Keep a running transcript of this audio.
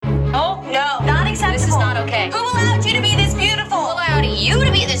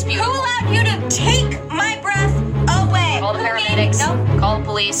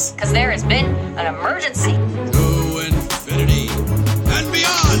because there has been an emergency. To infinity and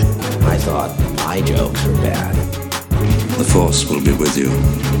beyond. I thought my jokes were bad. The Force will be with you,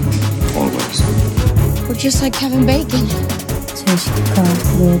 always. We're just like Kevin Bacon. 제시카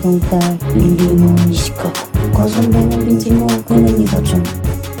외동딸 릴리모 이시카 거선배는 빈티모 그는 이거죠.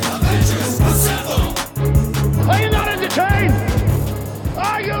 Are you not entertained?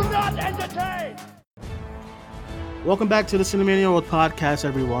 Are you not entertained? Welcome back to the Cinemania World Podcast,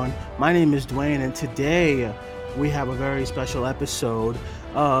 everyone. My name is Dwayne, and today we have a very special episode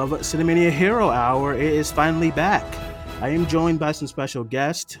of Cinemania Hero Hour. It is finally back. I am joined by some special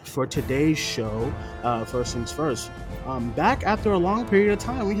guests for today's show. First things first. Back after a long period of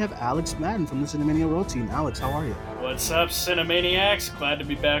time, we have Alex Madden from the Cinemania World team. Alex, how are you? What's up, Cinemaniacs? Glad to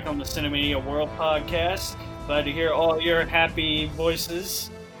be back on the Cinemania World Podcast. Glad to hear all your happy voices.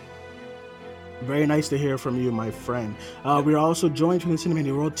 Very nice to hear from you, my friend. We're also joined from the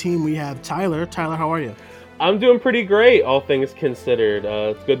Cinemania World team. We have Tyler. Tyler, how are you? I'm doing pretty great, all things considered.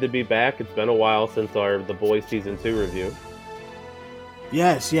 It's good to be back. It's been a while since The Boys Season 2 review.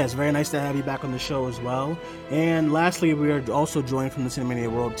 Yes, very nice to have you back on the show as well. And lastly, we are also joined from the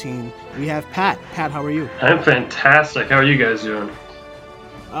Cinemania World team. We have Pat. Pat, how are you? I'm fantastic. How are you guys doing?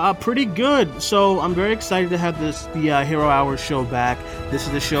 Pretty good. So I'm very excited to have the Hero Hour show back. This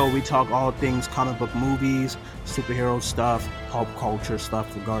is the show we talk all things comic book movies, superhero stuff, pop culture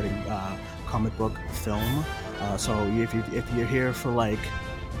stuff regarding comic book film. So if you're here for like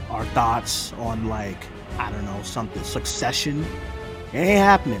our thoughts on like, I don't know, something Succession, it ain't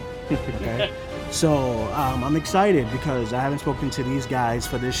happening. Okay. So I'm excited because I haven't spoken to these guys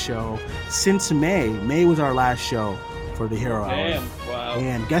for this show since May. May was our last show for the Hero Hour. Damn, wow.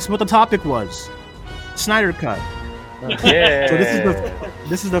 And guess what the topic was? Snyder Cut. Yeah. So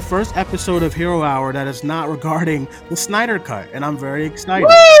this is the first episode of Hero Hour that is not regarding the Snyder Cut, and I'm very excited.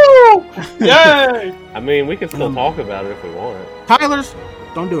 Woo! Yay! I mean, we can still talk about it if we want. Tyler's,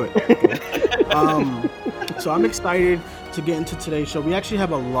 don't do it. So I'm excited to get into today's show. We actually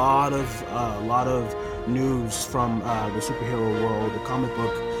have a lot of news from the superhero world, the comic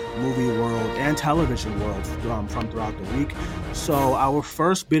book movie world, and television world from throughout the week. So our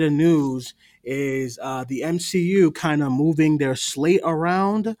first bit of news is the MCU kind of moving their slate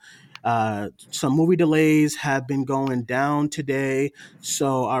around. Some movie delays have been going down today.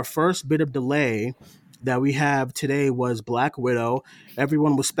 So our first bit of delay that we have today was Black Widow.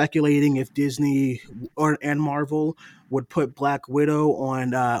 Everyone was speculating if Disney and Marvel would put Black Widow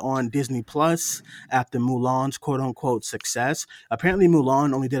on Disney Plus after Mulan's quote unquote success. Apparently,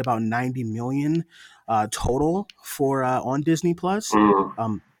 Mulan only did about 90 million total for on Disney Plus.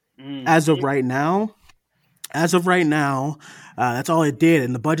 As of right now, that's all it did,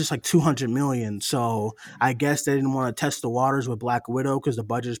 and the budget's like 200 million. So I guess they didn't want to test the waters with Black Widow because the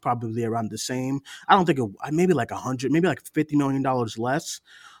budget is probably around the same. I don't think maybe like 100, maybe like $50 million less.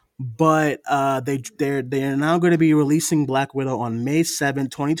 But they're now going to be releasing Black Widow on May 7,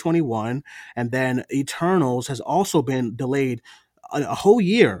 2021, and then Eternals has also been delayed a whole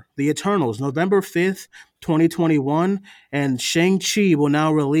year. The Eternals, November 5th, 2021, and Shang-Chi will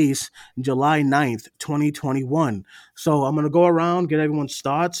now release July 9th, 2021. So I'm going to go around, get everyone's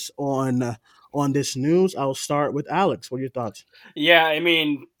thoughts on this news. I'll start with Alex. What are your thoughts? Yeah, I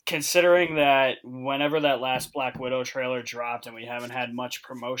mean, considering that whenever that last Black Widow trailer dropped and we haven't had much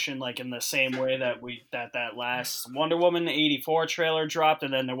promotion, like in the same way that that last Wonder Woman 84 trailer dropped,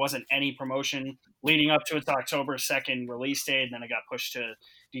 and then there wasn't any promotion leading up to its October 2nd release date, and then it got pushed to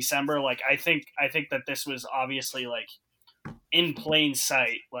December. Like, I think that this was obviously like in plain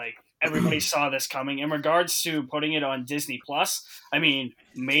sight. Like, everybody saw this coming. In regards to putting it on Disney Plus, I mean,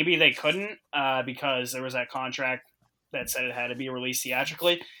 maybe they couldn't because there was that contract that said it had to be released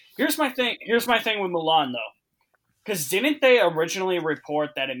theatrically. Here's my thing with Mulan, though. Because didn't they originally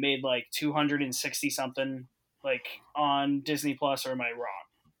report that it made like 260 something like on Disney Plus, or am I wrong?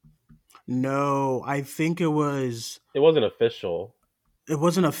 No, I think it wasn't official. It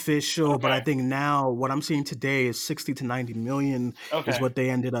wasn't official, Okay. but I think now what I'm seeing today is 60 to 90 million Okay. is what they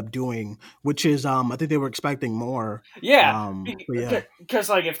ended up doing, which is I think they were expecting more. Yeah, but yeah. Because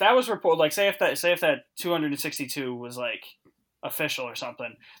like if that was reported, like say if that 262 was like official or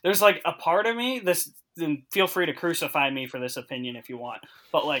something, there's like a part of me then feel free to crucify me for this opinion if you want,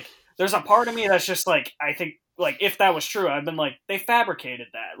 but like there's a part of me that's just like, I think like if that was true, I've been like, they fabricated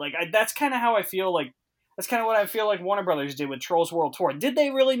that. Like that's kind of how I feel like. That's kind of what I feel like Warner Brothers did with Trolls World Tour. Did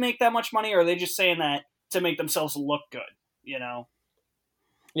they really make that much money, or are they just saying that to make themselves look good? You know?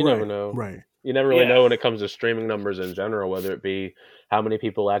 You never know. Right. You never really know when it comes to streaming numbers in general, whether it be how many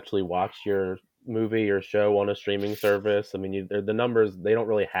people actually watch your movie or show on a streaming service. I mean, the numbers, they don't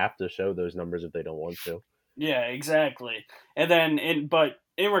really have to show those numbers if they don't want to. Yeah, exactly. And then, but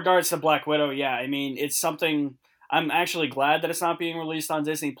in regards to Black Widow, yeah, I mean, it's something. I'm actually glad that it's not being released on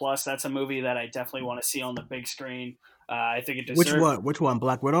Disney Plus. That's a movie that I definitely want to see on the big screen. I think it deserves. Which one?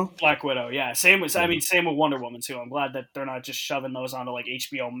 Black Widow? Black Widow, yeah. Same with, I mean, same with Wonder Woman too. I'm glad that they're not just shoving those onto like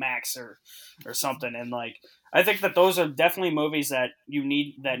HBO Max or something. And like, I think that those are definitely movies that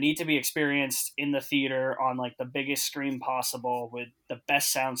need to be experienced in the theater on like the biggest screen possible with the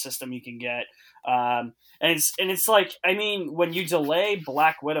best sound system you can get. And it's like, I mean, when you delay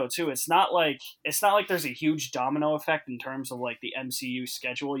Black Widow too, it's not like there's a huge domino effect in terms of like the MCU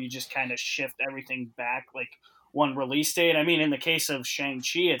schedule. You just kind of shift everything back like one release date. I mean, in the case of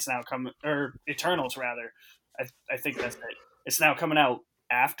Shang-Chi, it's now coming, or Eternals rather. I think that's it. It's now coming out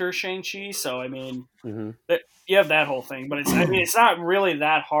after Shang-Chi, so I mean, you have that whole thing. But it's not really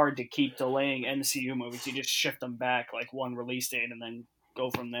that hard to keep delaying MCU movies. You just shift them back like one release date and then go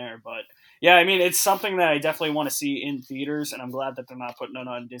from there. But yeah, I mean, it's something that I definitely want to see in theaters, and I'm glad that they're not putting it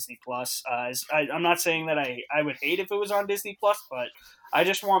on Disney Plus. I'm not saying that I would hate if it was on Disney Plus, but I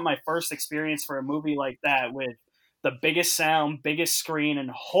just want my first experience for a movie like that with the biggest sound, biggest screen,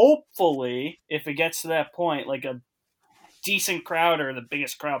 and hopefully, if it gets to that point, like a decent crowd or the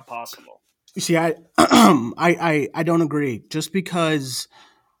biggest crowd possible. See, I don't agree. Just because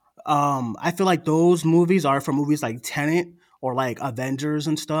I feel like those movies are for movies like Tenet or like Avengers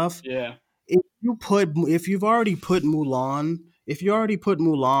and stuff. Yeah. If you've already put Mulan,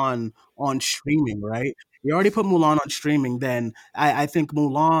 on streaming, right? You already put Mulan on streaming, then I think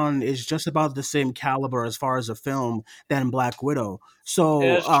Mulan is just about the same caliber as far as a film than Black Widow. So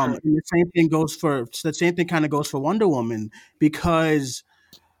Yeah, that's true. and the same thing kind of goes for Wonder Woman, because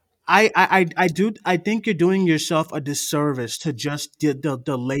I think you're doing yourself a disservice to just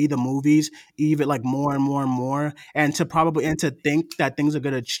delay the movies even like more and more and more, and to think that things are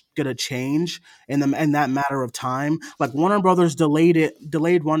gonna change in that matter of time. Like Warner Brothers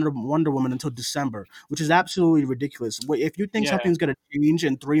delayed Wonder Woman until December, which is absolutely ridiculous. If you think Yeah. something's gonna change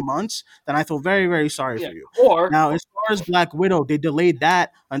in 3 months, then I feel very, very sorry Yeah. for you. Or Now, as far as Black Widow, they delayed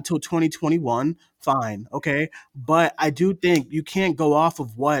that until 2021. Fine, okay, but I do think you can't go off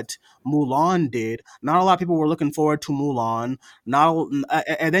of what Mulan did. Not a lot of people were looking forward to Mulan.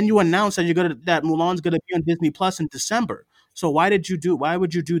 And then you announced that Mulan's gonna be on Disney Plus in December. So why would you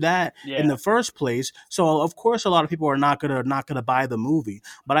do that in the first place? So of course a lot of people are not gonna buy the movie.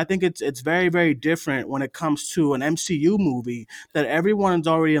 But I think it's very, very different when it comes to an MCU movie that everyone's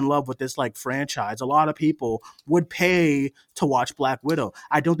already in love with this like franchise. A lot of people would pay to watch Black Widow.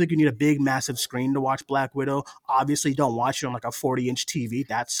 I don't think you need a big massive screen to watch Black Widow. Obviously don't watch it on like a 40-inch TV.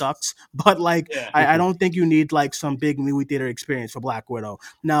 That sucks. But like I don't think you need like some big movie theater experience for Black Widow.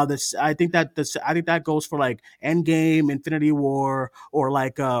 Now I think that goes for like Endgame, Infinity War, or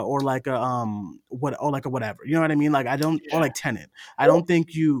like a whatever. You know what I mean? Like or like Tenet. I don't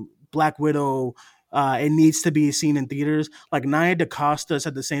think Black Widow. It needs to be seen in theaters. Like Nia DaCosta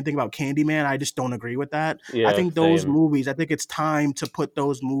said the same thing about Candyman. I just don't agree with that. Yeah, I think those same. movies. I think it's time to put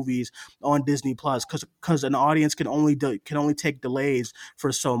those movies on Disney Plus because an audience can only take delays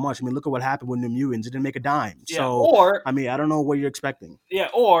for so much. I mean, look at what happened with New Mutants. It didn't make a dime. Yeah, So or I mean, I don't know what you're expecting. yeah,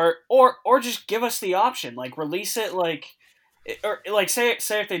 or just give us the option, like release it or like say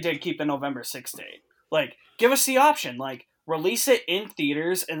if they did keep the November 6th date, like give us the option, like release it in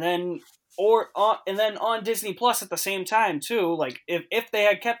theaters and then on Disney Plus at the same time too. Like if they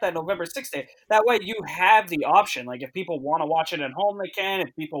had kept that November 6th date, that way you have the option. Like if people want to watch it at home, they can.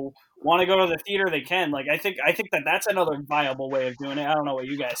 If people want to go to the theater, they can. Like I think that that's another viable way of doing it. I don't know what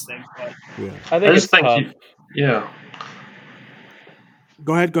you guys think, but I think it's tough.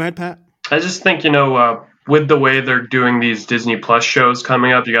 Go ahead, Pat. I just think, with the way they're doing these Disney Plus shows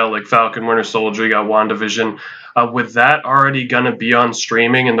coming up, you got like Falcon Winter Soldier, you got WandaVision. With that already going to be on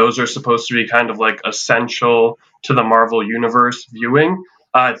streaming, and those are supposed to be kind of like essential to the Marvel Universe viewing,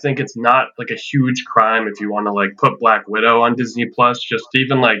 I think it's not like a huge crime if you want to like put Black Widow on Disney Plus, just to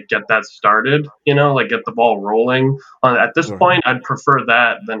even like get that started, like get the ball rolling. At this point, I'd prefer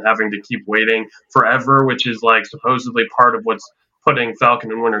that than having to keep waiting forever, which is like supposedly part of what's putting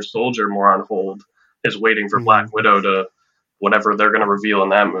Falcon and Winter Soldier more on hold, is waiting for Black Widow to whatever they're going to reveal in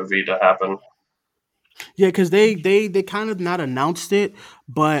that movie to happen. Yeah, because they kind of not announced it,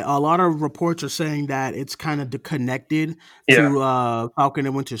 but a lot of reports are saying that it's kind of connected to Falcon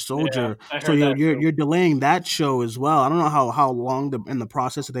and Winter Soldier. Yeah, so you're delaying that show as well. I don't know how long in the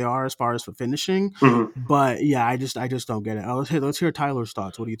process they are as far as for finishing, but yeah, I just don't get it. Let's hear Tyler's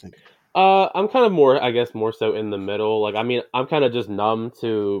thoughts. What do you think? I'm kind of more, I guess, more so in the middle. Like, I mean, I'm kind of just numb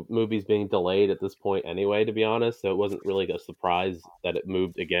to movies being delayed at this point anyway, to be honest. So it wasn't really a surprise that it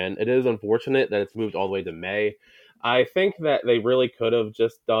moved again. It is unfortunate that it's moved all the way to May. I think that they really could have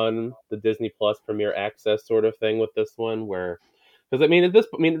just done the Disney Plus Premiere Access sort of thing with this one, where, because I mean,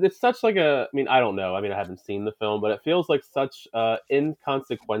 it's such like a, I mean, I don't know. I mean, I haven't seen the film, but it feels like such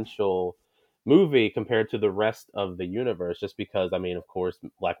inconsequential movie compared to the rest of the universe, just because I mean, of course,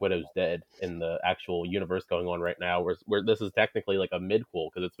 Black Widow's dead in the actual universe going on right now, where this is technically like a midquel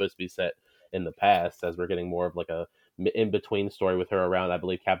because it's supposed to be set in the past, as we're getting more of like a in between story with her around, I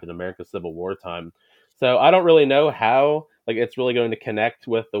believe, Captain America Civil War time. So I don't really know how like it's really going to connect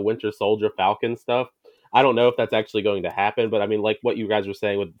with the Winter Soldier Falcon stuff. I don't know if that's actually going to happen, but I mean, like what you guys were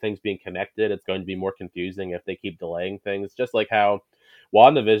saying with things being connected, it's going to be more confusing if they keep delaying things. Just like how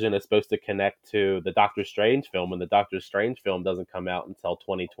WandaVision is supposed to connect to the Doctor Strange film, and the Doctor Strange film doesn't come out until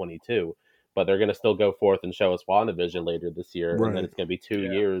 2022. But they're going to still go forth and show us WandaVision later this year, and then Right. it's going to be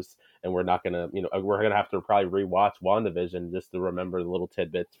 2 years, and we're not going to, we're going to have to probably rewatch WandaVision just to remember the little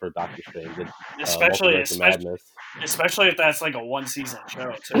tidbits for Doctor Strange and especially Multiverse of especially Madness. especially if that's like a one season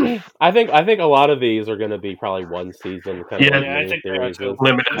show too. I think a lot of these are going to be probably one season, kind of Yeah, like Yeah, I mini think they are series. too.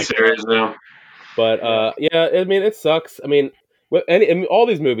 limited series though. But Yeah. yeah, I mean, it sucks. I mean, I mean, all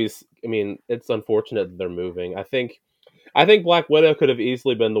these movies. I mean, it's unfortunate that they're moving. I think Black Widow could have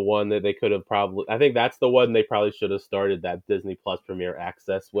easily been the one that they could have probably. I think that's the one they probably should have started that Disney Plus Premiere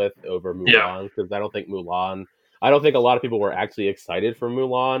Access with over Yeah, Mulan, because I don't think Mulan. I don't think a lot of people were actually excited for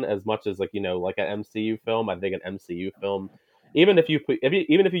Mulan as much as, like, like an MCU film. I think an MCU film, even if you put,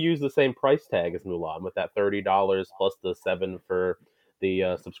 even if you use the same price tag as Mulan with that $30 plus the $7 for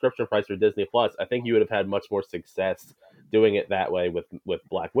the subscription price for Disney Plus, I think you would have had much more success doing it that way with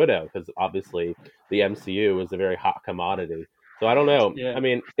Black Widow, because obviously the MCU is a very hot commodity. So I don't know. Yeah. I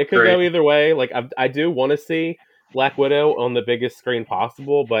mean, it could great. go either way. Like, I do want to see Black Widow on the biggest screen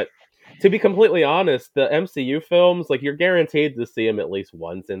possible, but to be completely honest, the MCU films, like, you're guaranteed to see them at least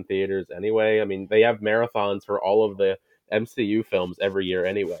once in theaters anyway. I mean, they have marathons for all of the MCU films every year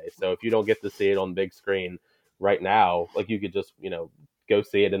anyway. So if you don't get to see it on big screen right now, like, you could just, go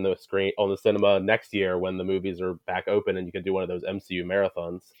see it in the screen on the cinema next year when the movies are back open, and you can do one of those MCU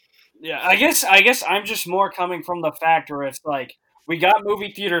marathons. Yeah, I guess I'm just more coming from the fact where it's like we got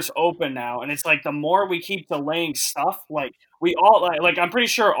movie theaters open now, and it's like the more we keep delaying stuff, like we all like I'm pretty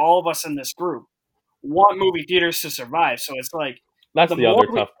sure all of us in this group want movie theaters to survive. So it's like That's the the more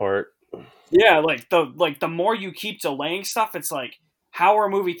other tough part. yeah, like the more you keep delaying stuff, it's like how are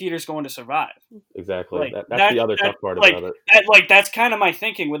movie theaters going to survive? Exactly. Like That's the other tough part about it. that's kind of my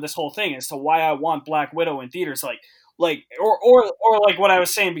thinking with this whole thing as to why I want Black Widow in theaters. Or like what I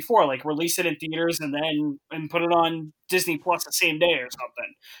was saying before, like release it in theaters and put it on Disney Plus the same day or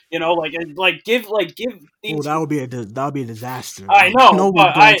something. Give Oh, these. that would be a disaster. I know,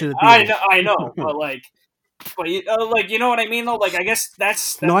 Nobody's but going to the theaters. I know, but you know what I mean though. Like I guess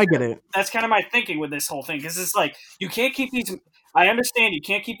No, I get it. that's kind of my thinking with this whole thing because it's like you can't keep these. I understand you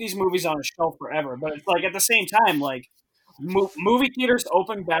can't keep these movies on a shelf forever, but it's like at the same time, like movie theaters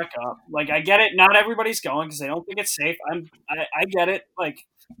open back up. Like I get it, not everybody's going because they don't think it's safe. I get it. Like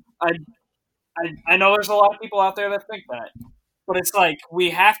I, I know there's a lot of people out there that think that, but it's like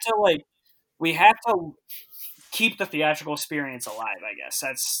we have to keep the theatrical experience alive. I guess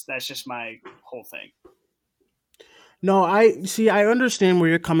that's just my whole thing. No, I see. I understand where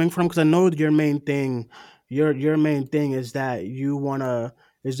you're coming from because I know your main thing. Your main thing is that you wanna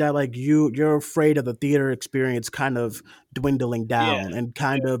is that like you're afraid of the theater experience kind of dwindling Yeah, down and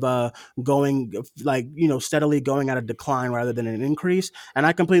kind of going like steadily going at a decline rather than an increase. And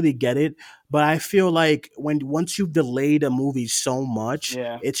I completely get it, but I feel like once you've delayed a movie so much,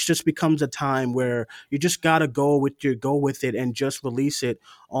 yeah, it's just becomes a time where you just gotta go with it and just release it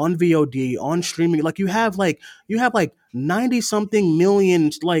on VOD on streaming. Like you have like 90 something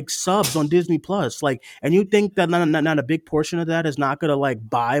million like subs on Disney Plus, like, and you think that not a big portion of that is not gonna like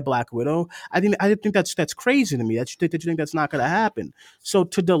buy Black Widow. I think that's crazy to me. That you think that's not gonna happen. So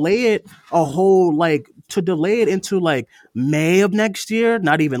to delay it into like May of next year,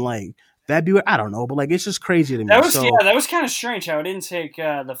 not even like February, I don't know, but like it's just crazy to me. So that was kind of strange how it didn't take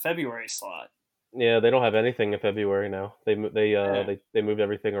the February slot. Yeah, they don't have anything in February now. Yeah. They moved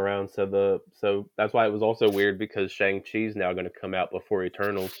everything around. So that's why it was also weird, because Shang-Chi's now going to come out before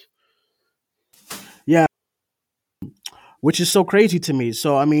Eternals. yeah, which is so crazy to me.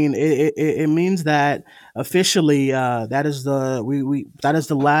 So I mean, it means that officially that is the we that is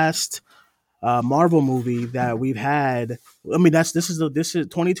the last Marvel movie that we've had. I mean, this is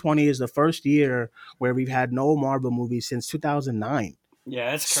 2020 is the first year where we've had no Marvel movie since 2009.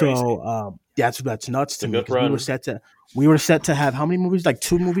 Yeah, it's crazy. So that's nuts to a me good because run. we were set to have how many movies? Like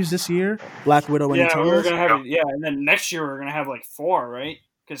 2 movies this year, Black Widow and Yeah, we were Eternals. gonna have it. Yeah, and then next year we're gonna have like 4, right?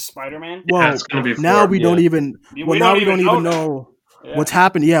 Because Spider-Man. Yeah, it's Well, going to be now 4. we don't Yeah. even. Well, We now don't we even don't even know that. know Yeah. what's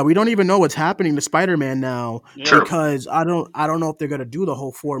happening. Yeah, we don't even know what's happening to Spider-Man now Yeah. True. because I don't know if they're gonna do the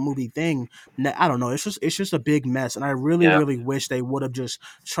whole 4 movie thing. I don't know. It's just a big mess, and I really Yeah. really wish they would have just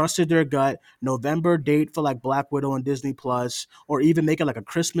trusted their gut. November date for like Black Widow and Disney Plus, or even make it like a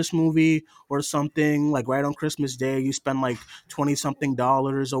Christmas movie or something. Like right on Christmas Day, you spend like $20-something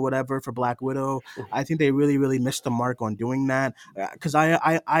or whatever for Black Widow. I think they really really missed the mark on doing that because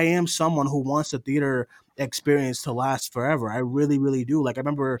I am someone who wants the theater experience to last forever. I really, really do. Like I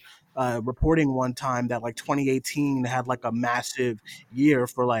remember reporting one time that like 2018 had like a massive year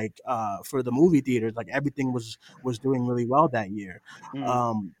for the movie theaters. Like everything was doing really well that year.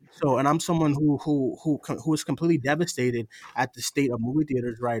 Mm. So, and I'm someone who is completely devastated at the state of movie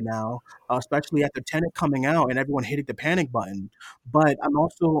theaters right now, especially after Tenet coming out and everyone hitting the panic button. But I'm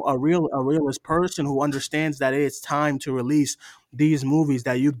also a realist person who understands that it's time to release these movies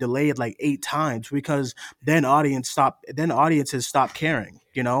that you've delayed like 8 times because then audiences stop caring,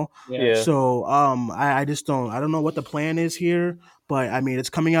 you know. Yeah. Yeah. So I just I don't know what the plan is here, but I mean it's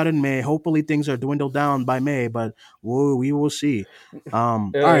coming out in May. Hopefully things are dwindled down by May, but we will see. All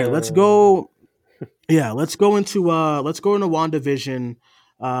right, let's Uh, go. Yeah, let's go into WandaVision.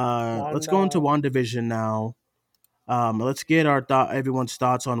 Let's go into Wanda. WandaVision now. Let's get everyone's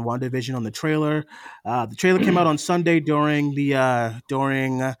thoughts on WandaVision on the trailer. The trailer came out on Sunday during the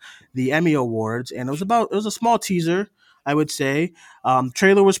Emmy Awards, and it was a small teaser, I would say.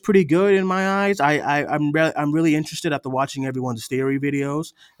 Trailer was pretty good in my eyes. I'm really interested after watching everyone's theory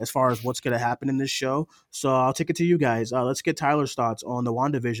videos as far as what's going to happen in this show. So I'll take it to you guys. Let's get Tyler's thoughts on the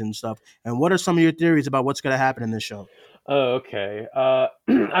WandaVision stuff, and what are some of your theories about what's going to happen in this show? Oh, okay.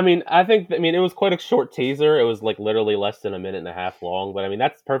 I mean, I mean, it was quite a short teaser. It was like literally less than a minute and a half long, but I mean,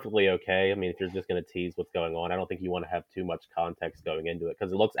 that's perfectly okay. I mean, if you're just going to tease what's going on, I don't think you want to have too much context going into it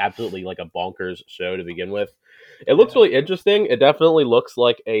because it looks absolutely like a bonkers show to begin with. It looks really interesting. It definitely looks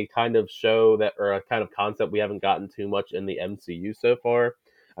like a kind of show that, or a kind of concept we haven't gotten too much in the MCU so far.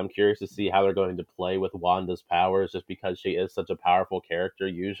 I'm curious to see how they're going to play with Wanda's powers just because she is such a powerful character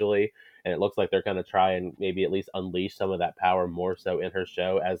usually, and it looks like they're going to try and maybe at least unleash some of that power more so in her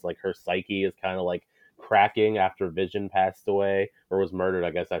show as like her psyche is kind of like cracking after Vision passed away or was murdered,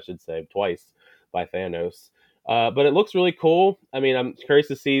 I guess I should say, twice by Thanos. But it looks really cool. I mean, I'm curious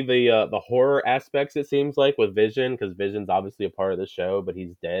to see the horror aspects. It seems like with Vision, because Vision's obviously a part of the show, but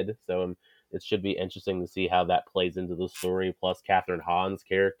he's dead. So it should be interesting to see how that plays into the story. Plus, Catherine Hahn's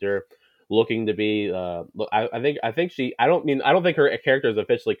character looking to be. I think she. I don't think her character is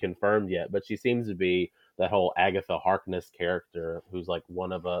officially confirmed yet, but she seems to be that whole Agatha Harkness character, who's like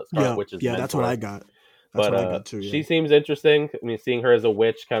one of Scarlet Yeah, Witch's yeah, that's what I mentor. got. That's But what I got too. she Yeah. seems interesting. I mean, seeing her as a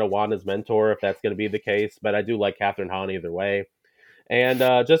witch, kind of Wanda's mentor, if that's going to be the case. But I do like Catherine Hahn either way. And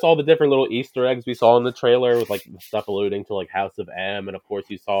just all the different little Easter eggs we saw in the trailer with like stuff alluding to like House of M, and of course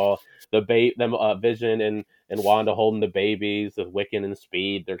you saw them Vision and Wanda holding the babies with Wiccan and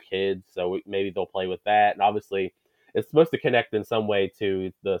Speed, their kids. So maybe they'll play with that. And obviously, it's supposed to connect in some way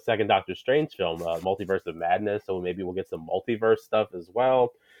to the second Doctor Strange film, Multiverse of Madness. So maybe we'll get some multiverse stuff as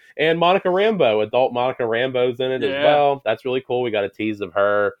well. And Monica Rambeau, adult Monica Rambeau's in it as Yeah. well. That's really cool. We got a tease of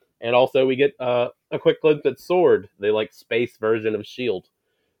her. And also, we get a quick glimpse at Sword, the like space version of Shield.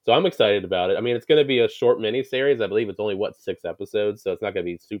 So I'm excited about it. I mean, it's going to be a short miniseries. I believe it's only 6 episodes, so it's not going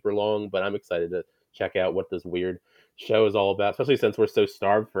to be super long. But I'm excited to check out what this weird show is all about, especially since we're so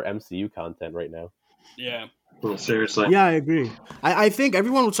starved for MCU content right now. Yeah. Seriously. Yeah, I agree. I think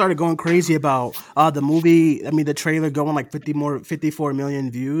everyone started going crazy about the movie. I mean, the trailer going like 54 million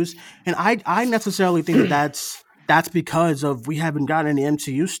views, and I necessarily think that's because of we haven't gotten any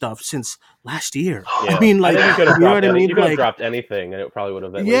MCU stuff since last year. Yeah. I mean, like think you could have you know dropped what I mean? you could have Like, dropped anything, and it probably would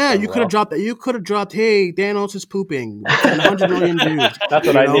have at least yeah, done you could have well. dropped that. You could have dropped, hey, Thanos is pooping, 100 million views. That's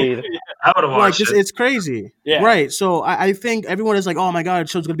what you I know? need. I would have Like watched this, it. it's crazy, Yeah. right? So I think everyone is like, "Oh my god, the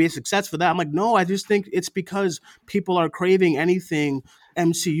show's gonna be a success for that." I'm like, no, I just think it's because people are craving anything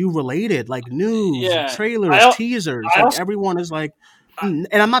MCU related, like news, Yeah. trailers, teasers. I Like also, everyone is like, and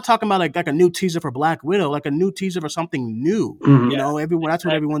I'm not talking about like a new teaser for Black Widow, like a new teaser for something new. Mhm. You know, everyone that's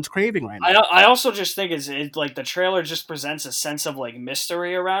what everyone's craving right now. I also just think it like the trailer just presents a sense of like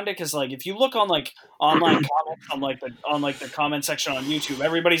mystery around it because like if you look on like online comments on the comment section on YouTube,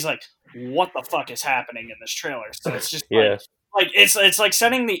 everybody's like, "What the fuck is happening in this trailer?" So it's just Yeah. like it's like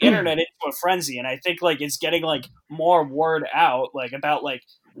sending the internet into a frenzy, and I think like it's getting like more word out like about like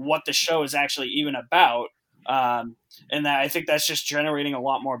what the show is actually even about. And that I think that's just generating a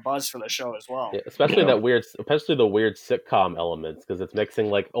lot more buzz for the show as well. Yeah, especially the weird sitcom elements, because it's mixing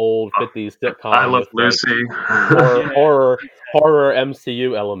like old 50s sitcom I Love with Lucy. like horror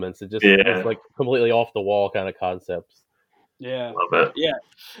MCU elements. It's Yeah. like completely off the wall kind of concepts. Yeah, Love it.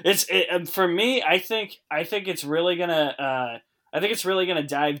 Yeah, for me. I think it's really gonna. I think it's really gonna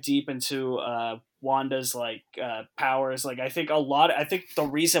dive deep into Wanda's like powers. Like I think the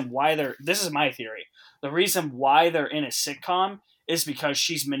reason why this is my theory. The reason why they're in a sitcom is because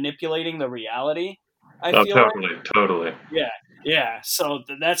she's manipulating the reality. I feel totally. Yeah. So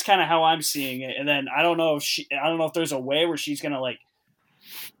that's kind of how I'm seeing it. And then I don't know if there's a way where she's gonna like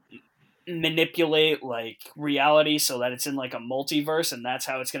manipulate like reality so that it's in like a multiverse, and that's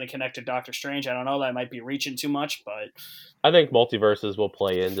how it's going to connect to Doctor Strange. I don't know, that might be reaching too much, but I think multiverses will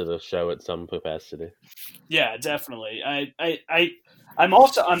play into the show at some capacity. Yeah, definitely. I'm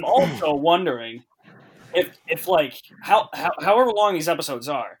also wondering if like however long these episodes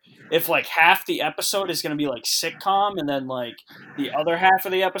are, if like half the episode is going to be like sitcom, and then like the other half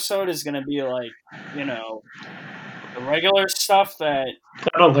of the episode is going to be like, you know, the regular stuff that...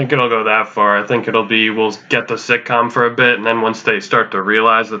 I don't think it'll go that far. I think we'll get the sitcom for a bit, and then once they start to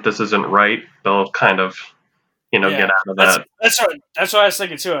realize that this isn't right, they'll kind of, get out of that. That's what I was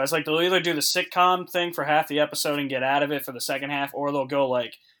thinking too. I was like, they'll either do the sitcom thing for half the episode and get out of it for the second half, or they'll go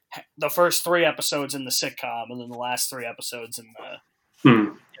like the first 3 episodes in the sitcom and then the last 3 episodes in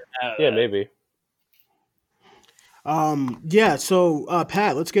the... Yeah, maybe. So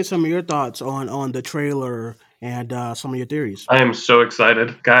Pat, let's get some of your thoughts on the trailer and some of your theories. I am so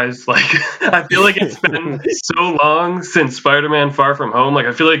excited, guys. Like, I feel like it's been so long since Spider-Man Far From Home. Like,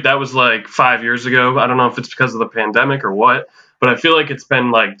 I feel like that was like 5 years ago. I don't know if it's because of the pandemic or what, but I feel like it's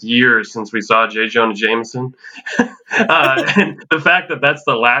been like years since we saw J. Jonah Jameson. And the fact that that's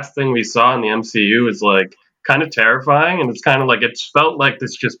the last thing we saw in the MCU is like kind of terrifying. And it's kind of like, it's felt like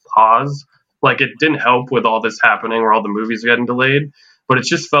this just pause. Like, it didn't help with all this happening where all the movies are getting delayed, but it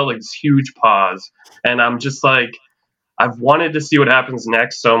just felt like this huge pause. And I'm just like, I've wanted to see what happens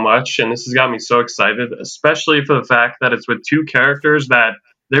next so much, and this has got me so excited, especially for the fact that it's with 2 characters that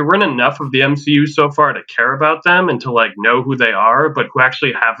they weren't enough of the MCU so far to care about them and to like know who they are, but who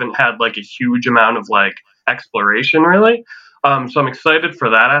actually haven't had like a huge amount of like exploration really. So I'm excited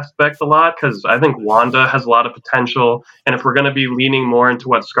for that aspect a lot, because I think Wanda has a lot of potential, and if we're going to be leaning more into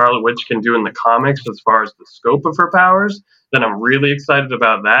what Scarlet Witch can do in the comics as far as the scope of her powers, then I'm really excited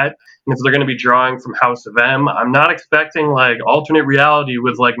about that. And if they're going to be drawing from House of M, I'm not expecting like alternate reality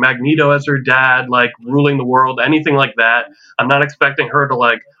with like Magneto as her dad, like ruling the world, anything like that. I'm not expecting her to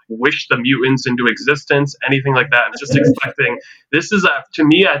like wish the mutants into existence, anything like that. I'm just expecting to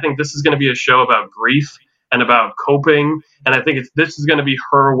me, I think this is going to be a show about grief and about coping. And I think this is going to be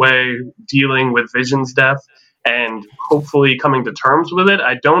her way dealing with Vision's death and hopefully coming to terms with it.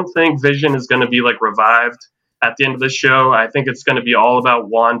 I don't think Vision is going to be like revived at the end of the show. I think it's going to be all about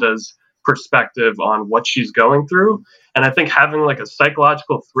Wanda's perspective on what she's going through. And I think having like a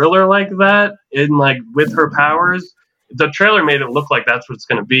psychological thriller like that in like with her powers, the trailer made it look like that's what it's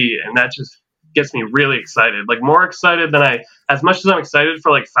going to be. And that just gets me really excited, like more excited than as much as I'm excited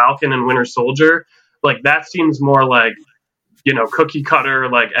for like Falcon and Winter Soldier. Like that seems more like, cookie cutter,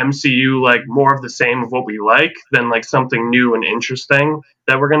 like MCU, like more of the same of what we like than like something new and interesting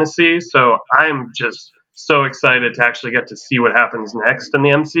that we're going to see. So I'm just so excited to actually get to see what happens next in the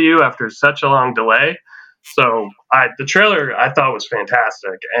MCU after such a long delay. So the trailer I thought was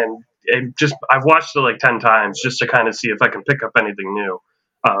fantastic, and I've watched it like 10 times just to kind of see if I can pick up anything new.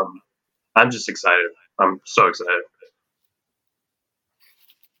 I'm just excited. I'm so excited.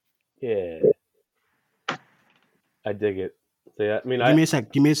 Yeah, I dig it. So yeah, I mean,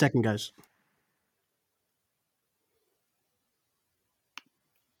 give me a second, guys.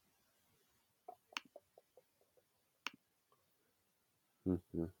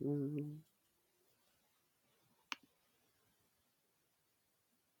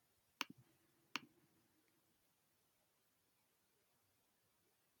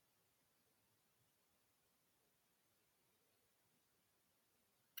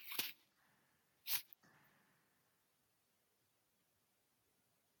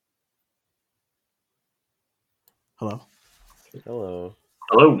 Hello.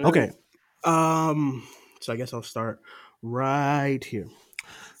 Okay. So I guess I'll start right here.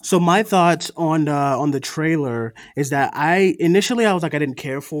 So my thoughts on the trailer is that I was like, I didn't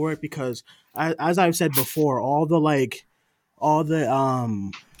care for it because as I've said before, all the all the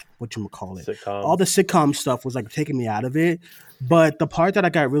sitcom stuff was like taking me out of it. But the part that I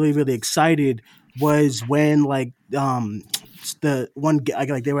got really, really excited was when like the one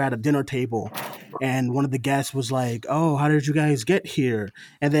like they were at a dinner table, and one of the guests was like, "Oh, how did you guys get here?"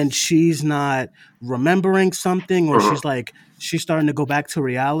 And then she's not remembering something, or Mhm. she's like she's starting to go back to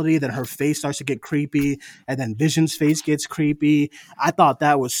reality. Then her face starts to get creepy, and then Vision's face gets creepy. I thought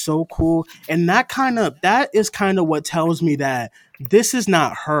that was so cool, and that is kind of what tells me that this is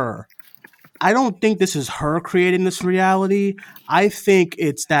not her. I don't think this is her creating this reality. I think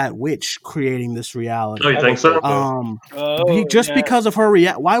it's that witch creating this Oh, reality. you think so? Oh, Just yeah. because of her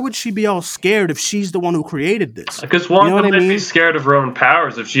why would she be all scared if she's the one who created this? Because You know Wanda what I might be mean? scared of her own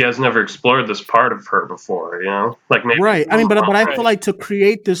powers if she has never explored this part of her before, you know? Like maybe. Right. I mean, but I feel Right. like to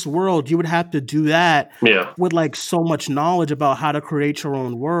create this world, you would have to do that Yeah. with like so much knowledge about how to create your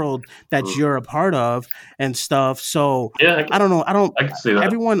own world that you're a part of and stuff. So Yeah, I don't know. I can see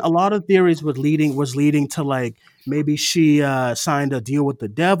that. A lot of theories was leading to like maybe she signed a deal with the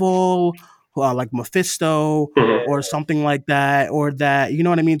devil, like Mephisto Mhm. or something like that, or that, you know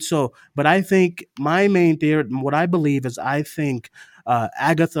what I mean? So, but I think my main theory, what I believe is, I think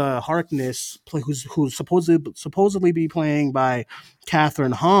Agatha Harkness, who's supposedly be playing by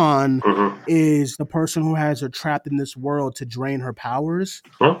Catherine Hahn, Mhm. is the person who has her trapped in this world to drain her powers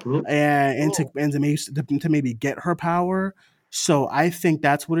Well, yeah. and to maybe get her power. So I think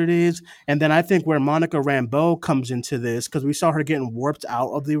that's what it is. And then I think where Monica Rambeau comes into this, because we saw her getting warped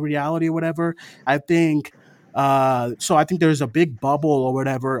out of the reality or whatever. I think so I think there's a big bubble or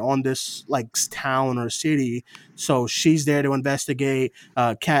whatever on this like town or city. So she's there to investigate.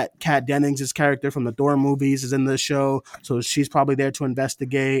 Kat Dennings' character from the Thor movies is in the show, so she's probably there to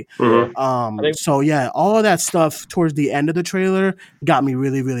investigate. Mhm. I think So yeah, all of that stuff towards the end of the trailer got me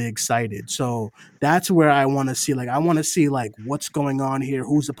really, really excited. So that's where I want to see, like what's going on here,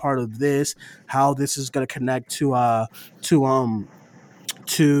 who's a part of this, how this is going to connect to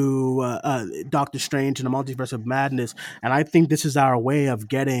Doctor Strange and the Multiverse of Madness. And I think this is our way of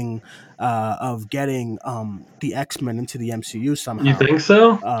getting the X-Men into the MCU You somehow. think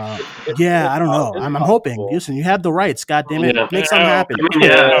so? Yeah, I don't know. it's I'm hoping. possible. Listen, you have the rights. God damn it, Yeah. make I something know. happen. I mean, I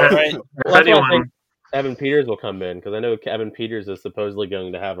yeah. know, If, right? if Well, that's why I think anyone, Evan Peters will come in, because I know Evan Peters is supposedly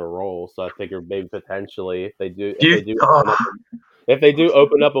going to have a role. So I figure maybe potentially if they do if they do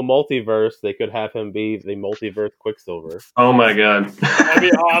open up a multiverse, they could have him be the multiverse Quicksilver. oh my god. That'd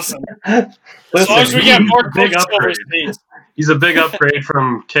be awesome. As Listen, long as we get he's more a big Quicksilver upgrade. seats. He's a big upgrade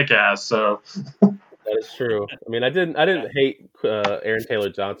from Kick-Ass. So That is true. I mean, I didn't hate Aaron Taylor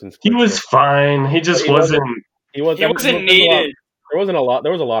Johnson's he was Quicksilver. fine. He But just wasn't. He was. He I mean, wasn't needed. there wasn't a lot.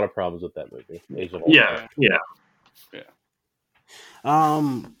 There was a lot of problems with that movie, Age of Ultron. Yeah, yeah.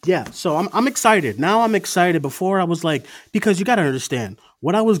 Yeah, so I'm excited. Now I'm excited. Before I was like, because you got to understand,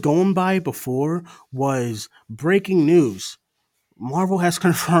 what I was going by before was breaking news. Marvel has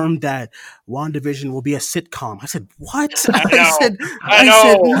confirmed that WandaVision will be a sitcom. I said, what? I I know. said, I I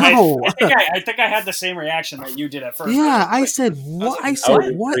said, know. no. I think I had the same reaction that you did at first. Yeah, I Like, said, what? I I said,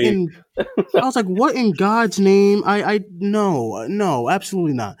 was what intrigued. in I was like, what in God's name? No,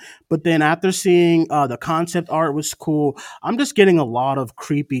 absolutely not. But then after seeing the concept art was cool, I'm just getting a lot of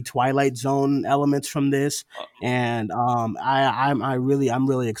creepy Twilight Zone elements from this, and I'm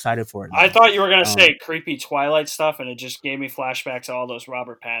really excited for it I now. thought you were gonna Um, say creepy Twilight stuff, and it just gave me flashbacks to all those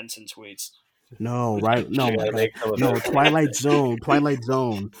Robert Pattinson tweets. no, right? No, They my gotta God, make some of no, those. Twilight Zone, Twilight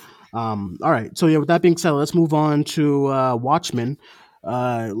Zone. All right. So yeah, with that being said, let's move on to Watchmen.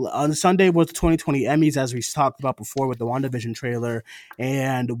 On Sunday was the 2020 Emmys, as we talked about before with the WandaVision trailer,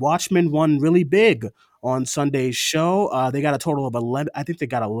 and Watchmen won really big on Sunday's show. They got a total of 11. I think they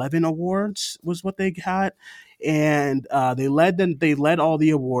got 11 awards was what they got, and they led all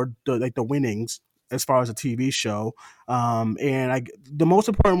the like the winnings as far as a TV show. The most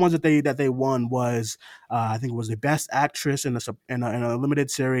important ones that they won was I think it was the best actress in a limited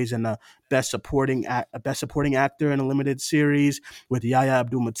series, and the best supporting actor in a limited series with Yahya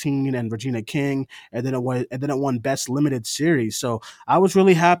Abdul-Mateen and Regina King, and then it won best limited series. So I was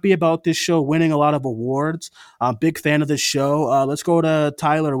really happy about this show winning a lot of awards. Big fan of this show. Let's go to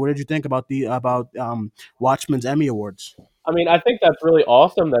Tyler. What did you think about the Watchmen's Emmy Awards? I mean, I think that's really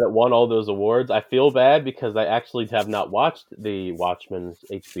awesome that it won all those awards. I feel bad because I actually have not watched the Watchmen's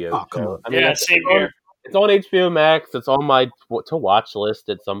HBO Oh, come show. on. I mean, Yeah, same here. it's on HBO Max. It's on my to watch list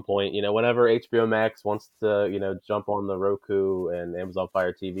at some point. You know, whenever HBO Max wants to, jump on the Roku and Amazon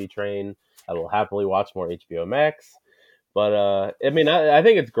Fire TV train, I will happily watch more HBO Max. But I mean, I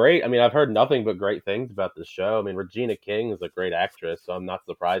think it's great. I mean, I've heard nothing but great things about the show. I mean, Regina King is a great actress, so I'm not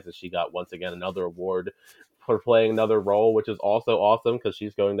surprised that she got once again another award for playing another role, which is also awesome because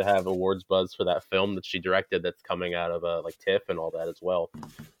she's going to have awards buzz for that film that she directed that's coming out of like TIFF and all that as well.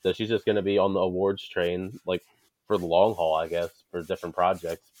 So she's just going to be on the awards train like for the long haul, I guess, for different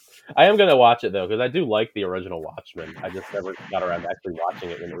projects. I am gonna watch it though because I do like the original Watchmen. I just never got around to actually watching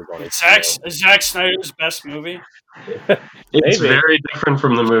it when it was on HBO. Zack Snyder's best movie. It's Maybe. very different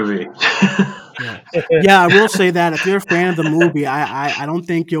from the movie. Yeah, I will say that if you're a fan of the movie, I don't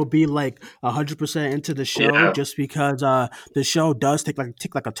think you'll be like 100% into the show Yeah. just because the show does take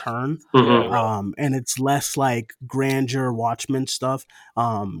like a turn, Mhm. and it's less like grandeur Watchmen stuff.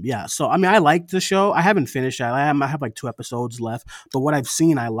 Yeah, so I mean, I liked the show. I haven't finished it. I have like 2 episodes left, but what I've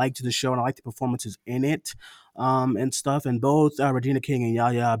seen, I liked the show and I liked the performances in it, and stuff. And both Regina King and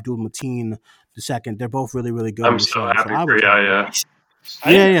Yahya Abdul-Mateen II, they're both really really good in I'm the so show. happy I for was Yaya.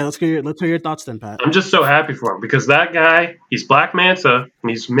 yeah. Let's hear your thoughts then, Pat. I'm just so happy for him because that guy, he's Black Manta, and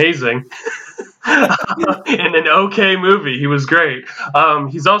he's amazing. In an okay movie, he was great.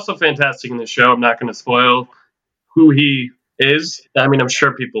 He's also fantastic in the show. I'm not going to spoil who he is. I mean, I'm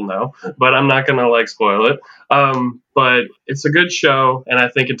sure people know, but I'm not going to like spoil it. But it's a good show, and I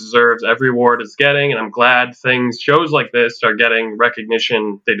think it deserves every award it's getting. And I'm glad shows like this are getting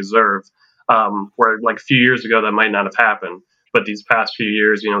recognition they deserve. Where like a few years ago that might not have happened, but these past few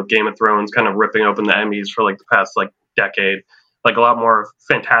years, Game of Thrones kind of ripping open the Emmys for like the past like decade. Like a lot more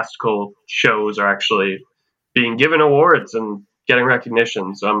fantastical shows are actually being given awards and getting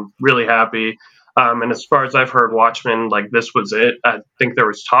recognition. So I'm really happy. And as far as I've heard, Watchmen, like this was it. I think there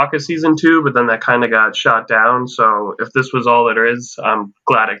was talk of season 2, but then that kind of got shot down. So if this was all there is, I'm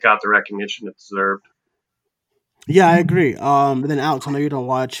glad it got the recognition it deserved. Yeah, I agree. Then Alex, I know you don't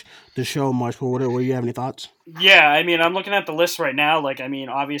watch the show much, but what do you have any thoughts? Yeah, I mean, I'm looking at the list right now. Like, I mean,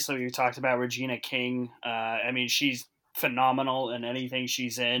 obviously we talked about Regina King. I mean, she's phenomenal in anything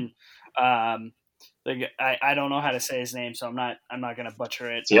she's in. I don't know how to say his name, so I'm not gonna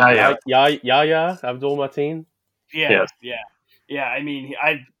butcher it. Yahya Abdul-Mateen. Yeah. I mean,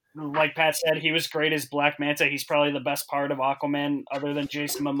 like Pat said, he was great as Black Manta. He's probably the best part of Aquaman, other than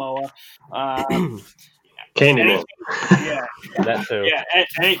Jason Momoa. Candyman. Yeah, that too. Yeah,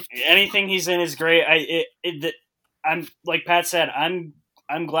 anything he's in is great. I'm like Pat said,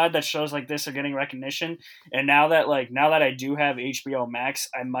 I'm glad that shows like this are getting recognition. And now that I do have HBO Max,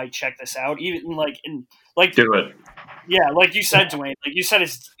 I might check this out. Even do it. Yeah, like you said, Dwayne. Like you said,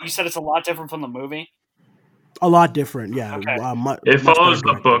 it's a lot different from the movie. A lot different, yeah. Okay. It follows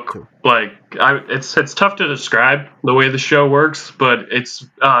the book. Too. Like it's tough to describe the way the show works, but it's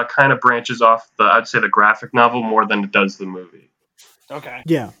kind of branches off I'd say the graphic novel more than it does the movie. Okay.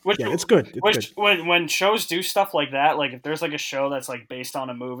 Yeah, it's good. When shows do stuff like that, like if there's like a show that's like based on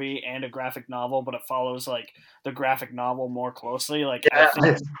a movie and a graphic novel, but it follows like the graphic novel more closely, like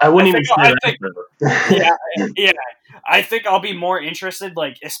I wouldn't even say that. Yeah. I think I'll be more interested,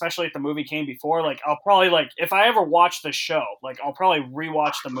 like especially if the movie came before. Like I'll probably if I ever watch the show, like I'll probably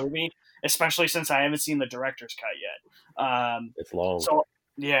rewatch the movie, especially since I haven't seen the director's cut yet. It's long. So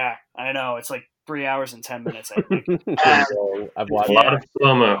yeah, I know it's like 3 hours and 10 minutes. I think. I've watched a lot of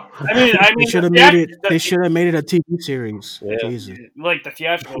slow-mo. I mean, they should have made it. They should have made it a TV series. Yeah. Jesus. Like the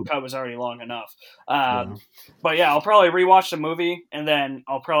theatrical cut was already long enough. But yeah, I'll probably rewatch the movie and then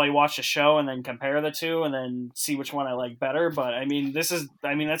I'll probably watch the show and then compare the two and then see which one I like better. But I mean, that's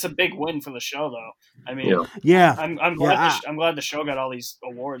a big win for the show, though. I mean, yeah, I'm glad. I'm glad the show got all these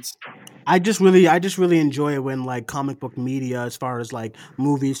awards. I just really enjoy it when like comic book media, as far as like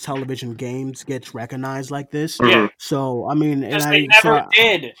movies, television, games, gets recognized like this. Yeah. So I mean, because they never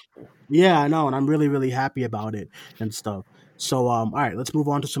did. Yeah, I know, and I'm really really happy about it and stuff. So, all right, let's move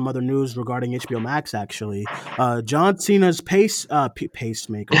on to some other news regarding HBO Max. Actually, John Cena's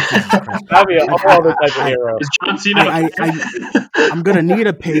pacemaker. That'd be a whole other type of hero. Is John Cena? I'm gonna need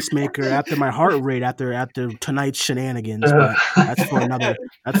a pacemaker after my heart rate after tonight's shenanigans. But that's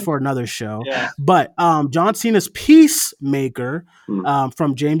for another show. Yeah. But John Cena's Peacemaker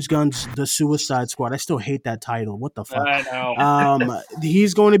from James Gunn's The Suicide Squad. I still hate that title. What the fuck? I know.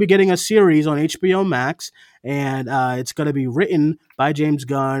 He's going to be getting a series on HBO Max. And it's going to be written by James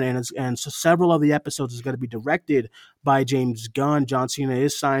Gunn, and so several of the episodes is going to be directed by James Gunn. John Cena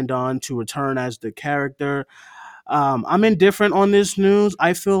is signed on to return as the character. I'm indifferent on this news.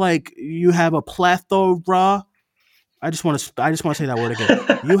 I feel like you have a plethora. I just want to say that word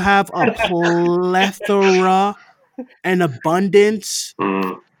again. You have a plethora, an abundance,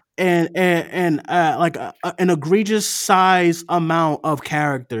 and like an egregious size amount of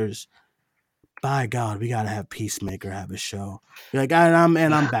characters. By God, we gotta have Peacemaker have a show. Like I'm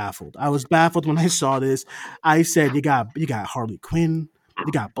baffled. I was baffled when I saw this. I said, you got Harley Quinn,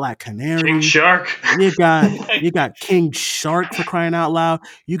 you got Black Canary, King Shark, you got King Shark, for crying out loud.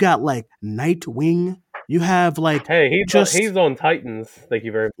 You got like Nightwing. You have like he's on Titans. Thank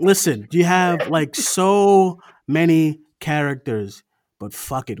you very much. Listen, you have like so many characters. But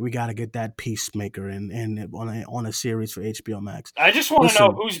fuck it, we gotta get that Peacemaker on a series for HBO Max. I just want to know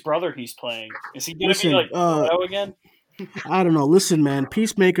Listen, whose brother he's playing. Is he gonna be listen. like Leto again? I don't know. Listen, man,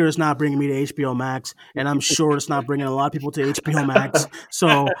 Peacemaker is not bringing me to HBO Max, and I'm sure it's not bringing a lot of people to HBO Max.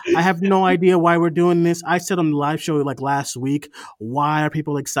 So I have no idea why we're doing this. I said on the live show like last week, why are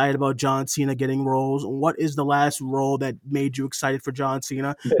people excited about John Cena getting roles? What is the last role that made you excited for John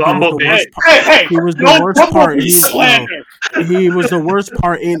Cena? Bumblebee. He was the worst part. He was the worst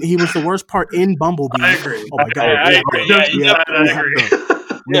part in. He was the worst part in Bumblebee. I agree. Oh my god! I agree. I agree.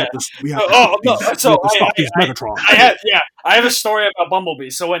 We have to stop these Megatron. I have a story about Bumblebee.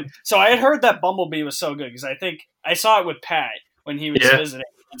 So I had heard that Bumblebee was so good because I think I saw it with Pat when he was visiting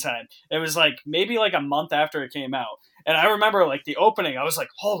one time. It was like maybe like a month after it came out. And I remember like the opening, I was like,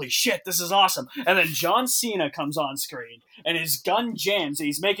 holy shit, this is awesome. And then John Cena comes on screen and his gun jams and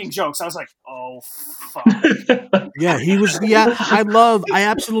he's making jokes. I was like, oh fuck. Yeah, he was I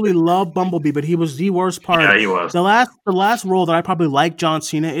absolutely love Bumblebee, but he was the worst part. Yeah, he was. The last role that I probably liked John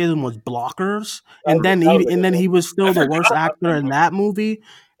Cena in was Blockers. And then he was still the worst actor in that movie.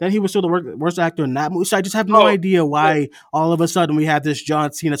 Then he was still the worst actor in that movie. So I just have no idea why all of a sudden we have this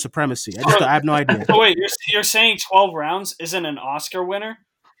John Cena supremacy. I have no idea. So wait, you're saying 12 Rounds isn't an Oscar winner?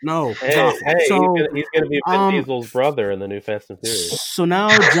 No. Hey, he's gonna be Vin Diesel's brother in the new Fast and Furious. So now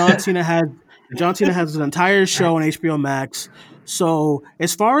John Cena has an entire show on HBO Max. So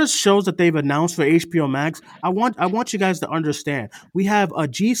as far as shows that they've announced for HBO Max, I want you guys to understand. We have a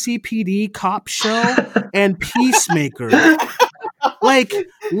GCPD cop show and Peacemaker. Like,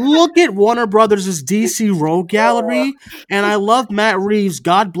 look at Warner Brothers' DC Rogue Gallery, and I love Matt Reeves,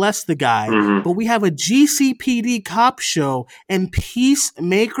 God bless the guy, but we have a GCPD cop show and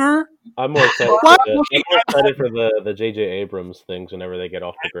Peacemaker. I'm more excited for the J.J. Abrams things whenever they get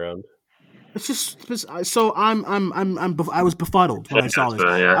off the ground. It's just so I was befuddled when I saw this.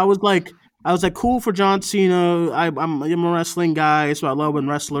 Yeah. I was like, cool for John Cena. I'm a wrestling guy, so I love when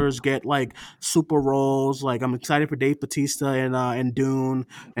wrestlers get like super roles. Like I'm excited for Dave Bautista and Dune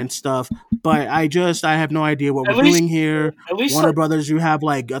and stuff. But I have no idea what we're doing here. At least Warner Brothers, you have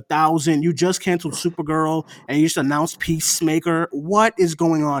like 1,000. You just canceled Supergirl and you just announced Peacemaker. What is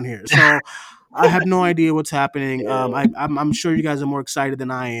going on here? So. I have no idea what's happening. I'm sure you guys are more excited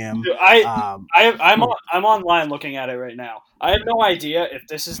than I am. I'm online looking at it right now. I have no idea if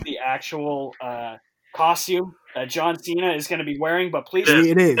this is the actual costume that John Cena is going to be wearing, but please,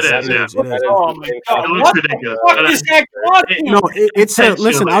 it is. Oh my god! What the fuck is that costume? No, it's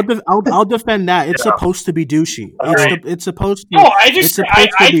listen. I'll defend that. It's supposed to be douchey. It's supposed to. It's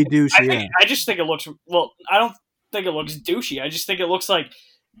supposed to be douchey. I just think it looks. Well, I don't think it looks douchey. I just think it looks like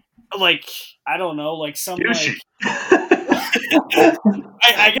I don't know, like some douchey. I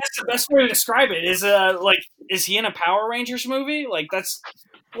guess the best way to describe it is he in a Power Rangers movie? Like that's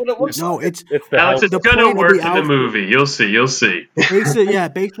what it looks like. It's going to work in the movie. You'll see.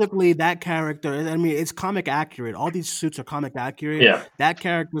 Basically that character. I mean, it's comic accurate. All these suits are comic accurate. Yeah. That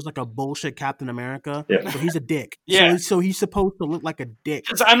character is like a bullshit Captain America. Yeah. So he's a dick. Yeah. So he's supposed to look like a dick.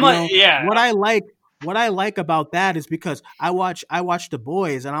 What I like about that is because I watch The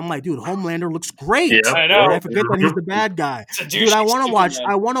Boys and I'm like, dude, Homelander looks great. Yeah. I know. And I forget that he's the bad guy. Dude, I want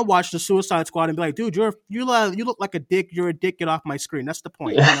to watch the Suicide Squad and be like, dude, you look like a dick. You're a dick. Get off my screen. That's the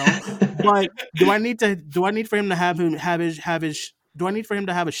point, you know. But do I need for him to have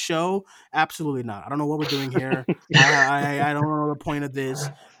a show? Absolutely not. I don't know what we're doing here. I don't know the point of this.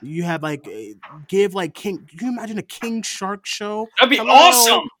 You have give King. Can you imagine a King Shark show? That'd be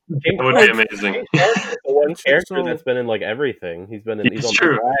awesome. That would be amazing. King Shark is the one character that's been in like everything. He's on the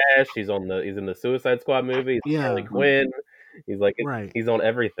Flash. He's in the Suicide Squad movie. He's Harley Quinn. He's on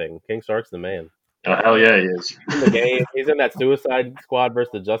everything. King Shark's the man. Oh, hell yeah, he is. He's in the game. He's in that Suicide Squad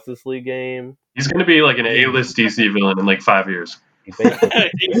versus the Justice League game. He's going to be like an A-list DC villain in like 5 years. He's going to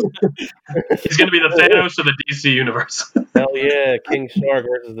be the Thanos of the DC universe. Hell yeah, King Shark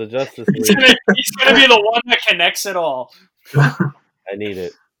versus the Justice League. He's going to be the one that connects it all. I need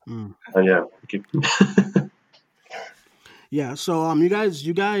it. Yeah. Yeah, so you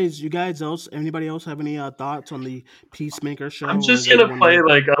guys else, anybody else have any thoughts on the Peacemaker show? I'm just gonna play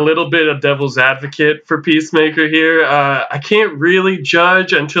like a little bit of devil's advocate for Peacemaker here. I can't really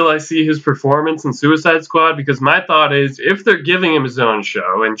judge until I see his performance in Suicide Squad, because my thought is if they're giving him his own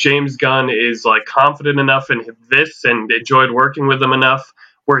show and James Gunn is like confident enough in this and enjoyed working with him enough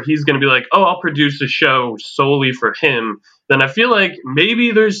where he's gonna be like, oh, I'll produce a show solely for him, then I feel like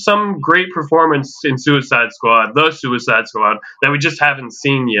maybe there's some great performance in the Suicide Squad, that we just haven't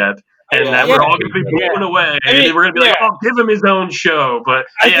seen yet. and that we're all going to be blown away, and we're going to be like, "Oh, give him his own show." But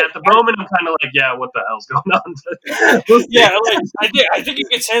at the moment, I'm kind of like, "Yeah, what the hell's going on?" I think you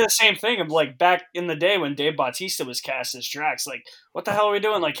could say the same thing of like back in the day when Dave Bautista was cast as Drax. Like, what the hell are we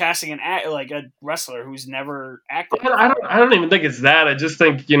doing? Like casting a wrestler who's never acted. I don't even think it's that. I just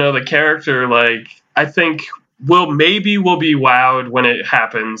think the character. Like, I think we'll be wowed when it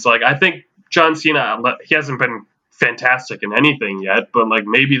happens. Like, I think John Cena, he hasn't been fantastic in anything yet, but like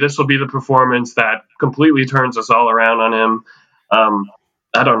maybe this will be the performance that completely turns us all around on him.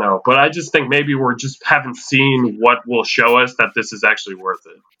 I don't know, but I just think maybe we're just haven't seen what will show us that this is actually worth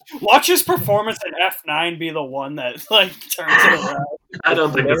it. Watch his performance in F9 be the one that like turns it around. I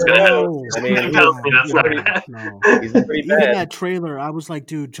don't think that's gonna happen. I mean, that's not gonna happen. He's pretty bad. Even that trailer, I was like,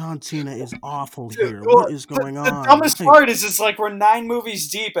 dude, John Cena is awful here. What is going on? The dumbest part is it's like we're 9 movies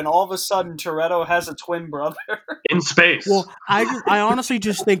deep, and all of a sudden Toretto has a twin brother in space. Well, I honestly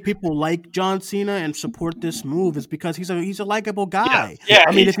just think people like John Cena and support this move is because he's a likable guy. Yeah,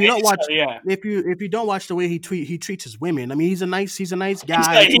 I mean, if you don't watch, if you don't watch the way he treats his women, I mean, he's a nice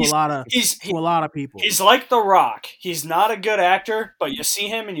guy to a lot of people. He's like The Rock. He's not a good actor, but you see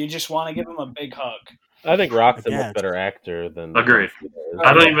him and you just want to give him a big hug. I think Rock's a much better actor than. Agreed.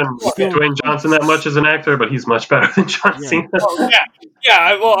 I don't even like Dwayne Johnson that much as an actor, but he's much better than John Cena.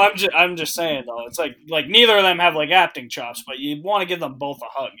 Well, I'm just saying though. It's like neither of them have like acting chops, but you want to give them both a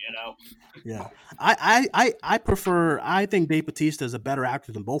hug, Yeah, I prefer. I think Dave Bautista is a better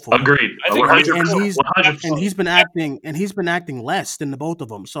actor than both of them. Agreed. And he's been acting less than the both of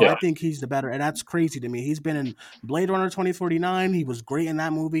them. So I think he's the better, and that's crazy to me. He's been in Blade Runner 2049. He was great in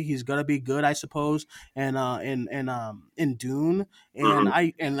that movie. He's gonna be good, I suppose. And in Dune,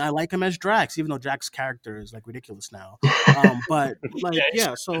 and I like him as Drax, even though Drax's character is like ridiculous now. But like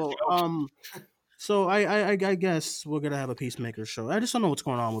So I guess we're gonna have a Peacemaker show. I just don't know what's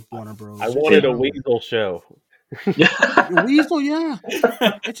going on with Warner Bros. I wanted a Weasel show. Weasel, yeah.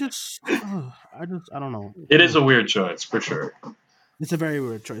 It just, I don't know. It is a weird choice for sure. It's a very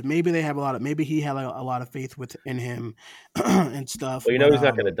weird choice. Maybe they have maybe he had a lot of faith in him and stuff. Well, he's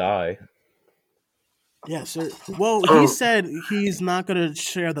not gonna die. Yes. Well, he said he's not going to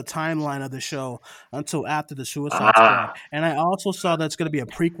share the timeline of the show until after the Suicide Squad. And I also saw that's going to be a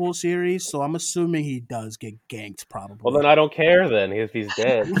prequel series, so I'm assuming he does get ganked probably. Well, then I don't care then if he's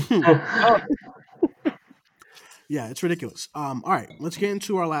dead. Yeah, it's ridiculous. All right, let's get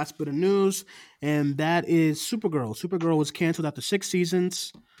into our last bit of news, and that is Supergirl. Supergirl was canceled after 6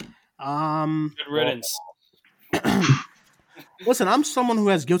 seasons. Good riddance. Listen, I'm someone who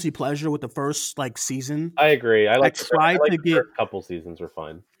has guilty pleasure with the first season. I agree. I tried to get a couple seasons were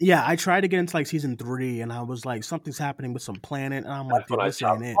fine. Yeah, I tried to get into season 3, and I was like, something's happening with some planet, and I'm like, dude, this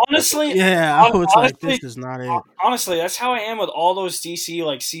ain't it. Honestly, I was like, this is not it. Honestly, that's how I am with all those DC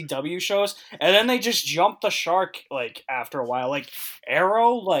CW shows, and then they just jump the shark after a while.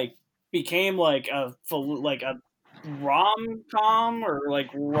 Arrow became a rom-com or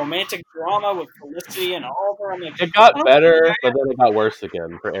romantic drama with Felicity and Oliver. It got better, but then it got worse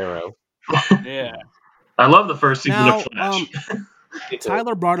again for Arrow. Yeah, I love the first season of Flash.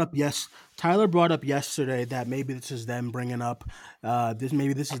 Tyler brought up yesterday that maybe this is them bringing up this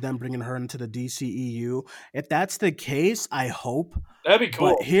is them bringing her into the DCEU. If that's the case, I hope that'd be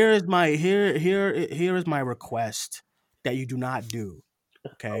cool. But here is my request that you do not do.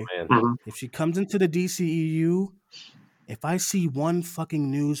 Okay, if she comes into the DCEU, if I see one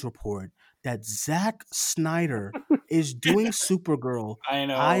fucking news report that Zack Snyder is doing Supergirl, I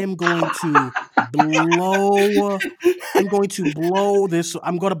know. I am going to blow. I'm going to blow this.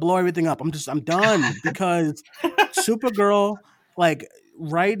 I'm going to blow everything up. I'm done because Supergirl,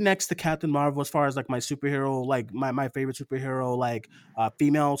 right next to Captain Marvel, as far as my superhero, my favorite superhero,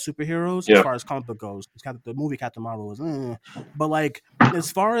 female superheroes, as far as comic book goes. The movie Captain Marvel was, but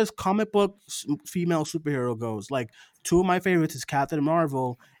as far as comic book female superhero goes, 2 of my favorites is Captain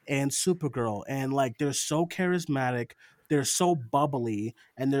Marvel and Supergirl, and they're so charismatic. They're so bubbly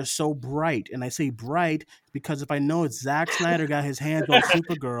and they're so bright. And I say bright because if I know it's Zack Snyder got his hands on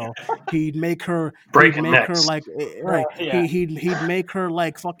Supergirl, he'd make her right. He'd make her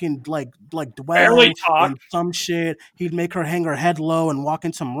fucking dwell in some shit. He'd make her hang her head low and walk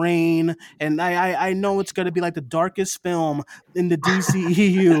in some rain. And I know it's gonna be the darkest film in the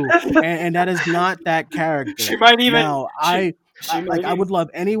DCEU, and that is not that character. She might even I would love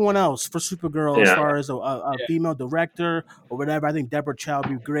anyone else for Supergirl as far as a female director or whatever. I think Deborah Chow would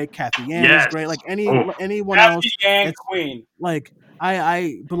be great. Kathy Yang is Yes. great. Like Oh. anyone Happy else. Yang It's Queen. like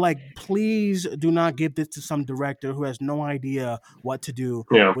but like, please do not give this to some director who has no idea what to do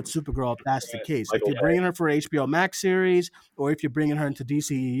Yeah. with Supergirl. If that's the case, if Michael you're bringing her for HBO Max series or if you're bringing her into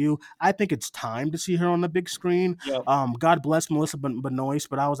DCEU, I think it's time to see her on the big screen. Yep. God bless Melissa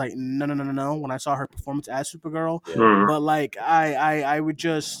Benoist, but I was like, no. When I saw her performance as Supergirl, Mhm. but like, I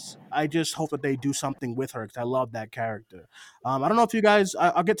just hope that they do something with her because I love that character. I don't know if you guys.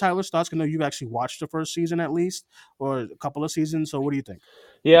 I'll get Tyler's thoughts. I know you've actually watched the first season at least, or a couple of seasons. So what do you think?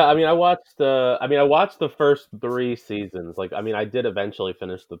 Yeah, I mean, I watched the first 3 seasons. Like, I mean, I did eventually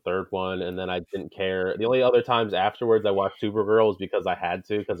finish the third one, and then I didn't care. The only other times afterwards I watched Supergirl was because I had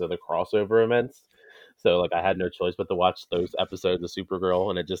to, because of the crossover events. So, like, I had no choice but to watch those episodes of Supergirl,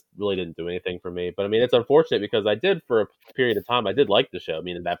 and it just really didn't do anything for me. But I mean, it's unfortunate because I did, for a period of time, I did like the show. I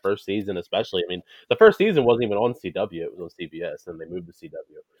mean, in that first season, especially. I mean, the first season wasn't even on CW; it was on CBS, and they moved to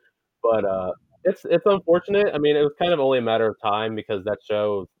CW. But it's unfortunate. I mean, it was kind of only a matter of time because that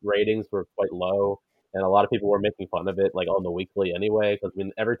show ratings were quite low, and a lot of people were making fun of it, like on the weekly anyway. Because I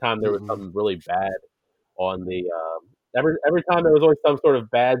mean, every time there was something really bad on the every time there was always some sort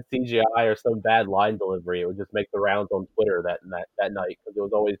of bad CGI or some bad line delivery, it would just make the rounds on Twitter that night because it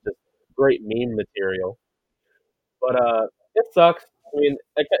was always just great meme material. But it sucks. I mean,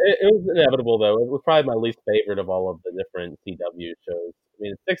 it was inevitable though. It was probably my least favorite of all of the different CW shows. I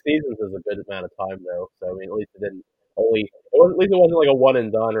mean, 6 seasons is a good amount of time though. So I mean, at least it didn't only. At least it wasn't like a one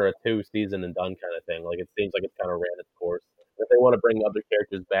and done or a 2 season and done kind of thing. Like it seems like it's kind of ran its course. If they want to bring other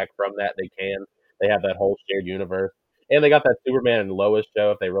characters back from that, they can. They have that whole shared universe, and they got that Superman and Lois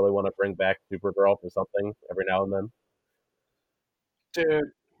show. If they really want to bring back Supergirl for something every now and then.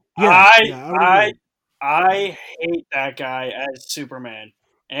 Dude, Yeah, I yeah, I would I agree. I hate that guy as Superman,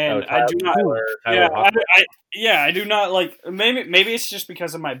 Oh, and I do not. Who? Yeah, Tyler Hoechlin. I do not like. Maybe it's just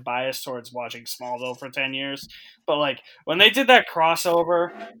because of my bias towards watching Smallville for 10 years. But like when they did that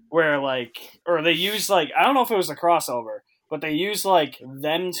crossover, where like, or they used like, I don't know if it was a crossover, but they used like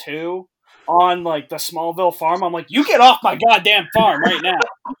them two on like the Smallville farm. I'm like, you get off my goddamn farm right now.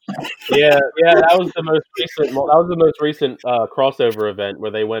 Yeah, that was the most recent. That was the most recent crossover event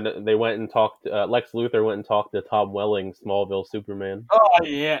where they went and talked. Lex Luthor went and talked to Tom Welling, Smallville Superman. Oh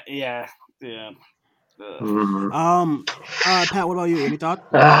yeah. Ugh. Mhm. Pat, what about you? Any thoughts?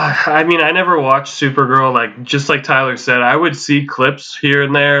 I mean, I never watched Supergirl. Like, just like Tyler said, I would see clips here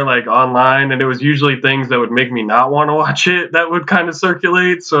and there, like online, and it was usually things that would make me not want to watch it that would kind of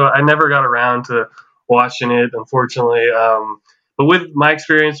circulate. So I never got around to watching it, unfortunately. But with my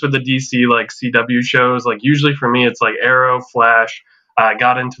experience with the DC like CW shows, like usually for me, it's like Arrow, Flash. I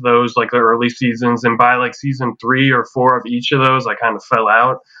got into those like the early seasons, and by like season 3 or 4 of each of those, I kind of fell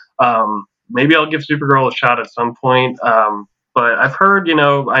out. Maybe I'll give Supergirl a shot at some point. But I've heard,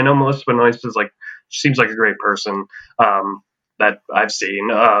 I know Melissa Benoist is like, she seems like a great person that I've seen.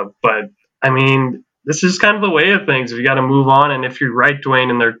 But I mean, this is kind of the way of things. You got to move on, and if you're right, Dwayne,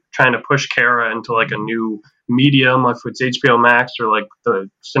 and they're trying to push Kara into like a new medium, like if it's HBO Max or like the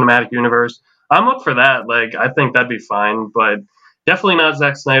cinematic universe, I'm up for that. Like, I think that'd be fine, but definitely not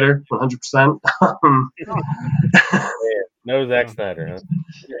Zack Snyder, 100%. No Zack Snyder, huh?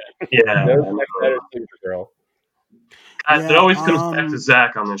 Yeah, No Zack Snyder Supergirl. guys, it Yeah. always comes back to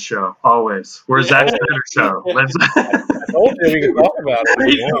Zach on this show. Always. We're Zach Snyder show. Let's. I told you we could talk about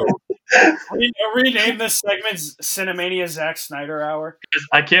it. Rename this segment Cinemania Zack Snyder Hour.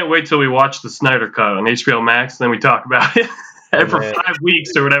 I can't wait till we watch the Snyder Cut on HBO Max, then we talk about it for 5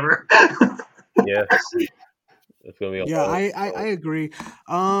 weeks or whatever. Yeah, it's gonna be. Yeah, I agree.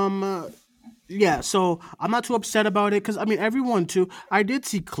 Yeah, so I'm not too upset about it because I mean everyone too. I did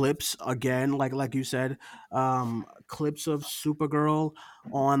see clips again, like you said, clips of Supergirl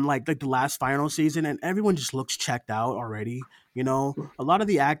on like the last final season, and everyone just looks checked out already. You know, a lot of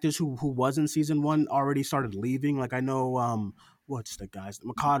the actors who was in season one already started leaving. Like I know, what's the guy's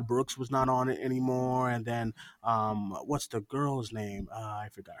McCall Brooks was not on it anymore, and then what's the girl's name? I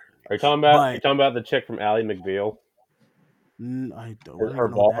forgot her name. Are you talking about the chick from Ally McBeal? I don't Her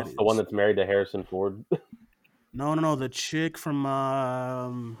even know what that boss, is. the one that's married to Harrison Ford. No, the chick from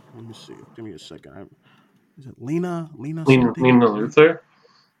let me see. Give me a second. Is it Lena something? Lena Luthor?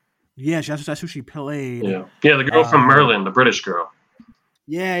 Yeah, that's who she played. Yeah, the girl from Merlin, the British girl.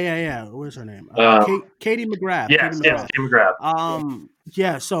 Yeah. What is her name? Katie McGrath. Yes, Katie McGrath.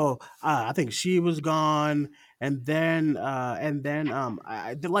 Yeah. So I think she was gone, and then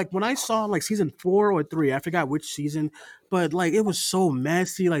like when I saw like season 4 or 3, I forgot which season, but like it was so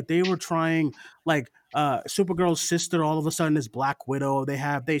messy. Like they were trying like Supergirl's sister all of a sudden is Black Widow.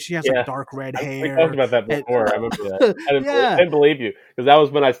 She has like Yeah. dark red We hair. talked about that And, before. I remember that. I yeah, didn't believe you because that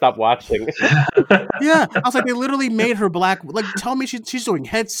was when I stopped watching. yeah. I was like, they literally made her black. Like, tell me she's doing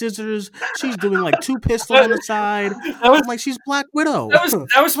head scissors. She's doing like two pistols on the side. I'm like, she's Black Widow.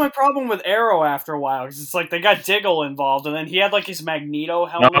 That was my problem with Arrow after a while because it's like they got Diggle involved, and then he had like his Magneto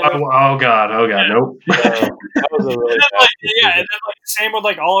helmet. Oh god, nope. That was a really and then like same with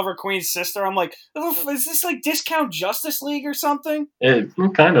like Oliver Queen's sister. I'm like, is this like Discount Justice League or something?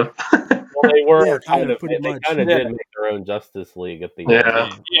 Kind of. Well, they were kind of they much. kind of did make their own Justice League at the end.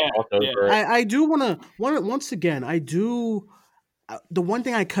 I do want to once again. I do. The one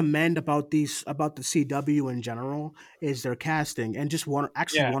thing I commend about the CW in general is their casting and just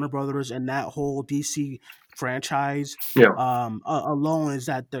Warner Brothers and that whole DC franchise alone is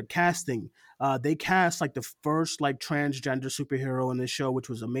that their casting. They cast like the first like transgender superhero in this show, which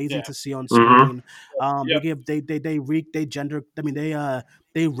was amazing to see on screen.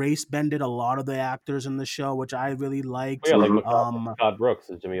 They race bended a lot of the actors in the show, which I really liked. Yeah, like Todd Brooks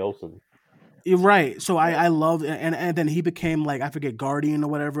and Jimmy Olsen. You're right. So I love and then he became like I forget Guardian or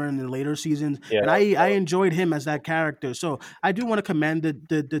whatever in the later seasons, and I enjoyed him as that character. So I do want to commend the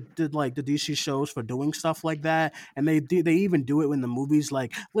DC shows for doing stuff like that, and they even do it in the movies.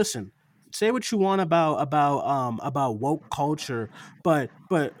 Like, listen, say what you want about woke culture, but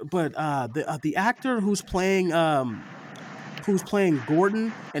the actor who's playing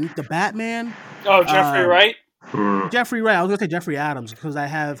Gordon and the Batman. Oh, Jeffrey Wright. Jeffrey Wright. I was gonna say Jeffrey Adams because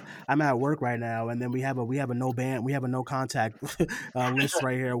I'm at work right now, and then we have a no contact list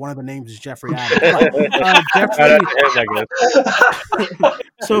right here. One of the names is Jeffrey Adams.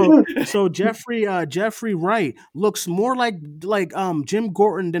 So Jeffrey Wright looks more like Jim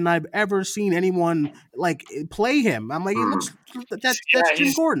Gordon than I've ever seen anyone like play him. I'm like, he looks that's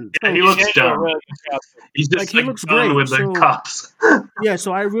Jim Gordon. So, he looks dumb. He's just he looks great with the cops. Yeah,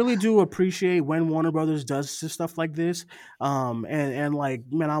 so I really do appreciate when Warner Brothers does stuff like this. And like,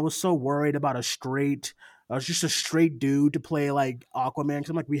 man, I was so worried about just a straight dude to play like Aquaman. Cause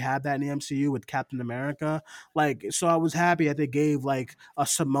I'm like, we had that in the MCU with Captain America. Like, so I was happy that they gave like a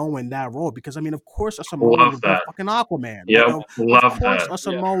Samoan that role because I mean, of course, a Samoan would be fucking Aquaman. Yeah, of course, a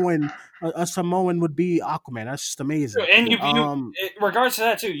Samoan would be Aquaman. That's just amazing. And you in regards to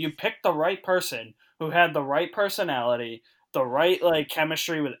that too, you picked the right person who had the right personality, the right like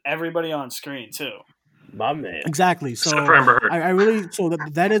chemistry with everybody on screen too. My man. Exactly. So I really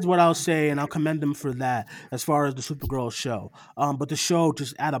that is what I'll say, and I'll commend them for that as far as the Supergirl show. But the show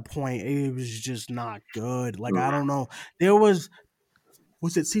just at a point it was just not good. Like I don't know. There was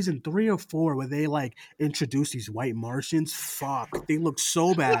it season 3 or 4 where they like introduced these white Martians? Fuck, they look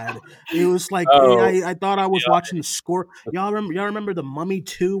so bad. It was like I thought I was watching the score. Y'all remember the Mummy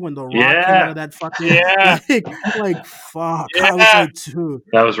 2 when the Rock came out of that fucking like fuck. I was like, dude,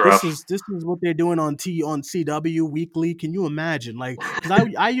 that was rough. This is what they're doing on CW weekly. Can you imagine? Like,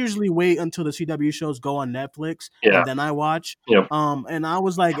 because I usually wait until the CW shows go on Netflix and then I watch. And I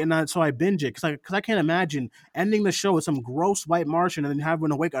was like, so I binge it because I can't imagine ending the show with some gross white Martian and then having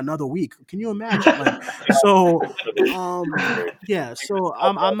to wait another week. Can you imagine? Like, so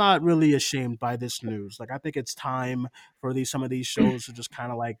I'm not really ashamed by this news. Like, I think it's time for some of these shows to just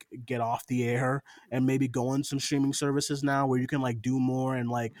kind of like get off the air and maybe go on some streaming services now where you can like do more and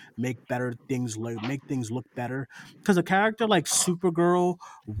like make things look better. Because a character like Supergirl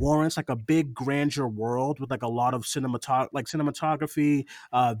warrants like a big grandeur world with like a lot of cinematography,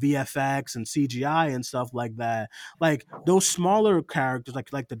 VFX and CGI and stuff like that. Like those smaller characters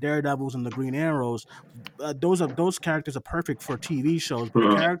like the Daredevils and the Green Arrows, those characters are perfect for TV shows. But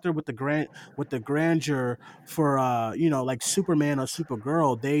a character with the grandeur for like Superman or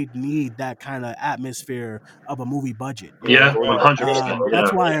Supergirl, they need that kind of atmosphere of a movie budget. 100%.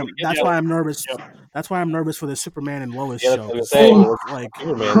 That's why I'm nervous. That's why I'm nervous for the Superman and Lois show. Like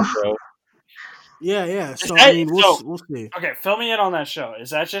Superman show. Yeah. So I mean, we'll see. Okay, fill me in on that show. Is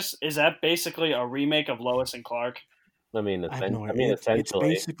that basically a remake of Lois and Clark? I mean,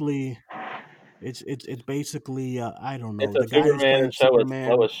 essentially, it's basically I don't know. It's a Superman show. It's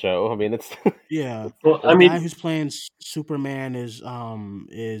Lois show. I mean, it's the guy who's playing Superman is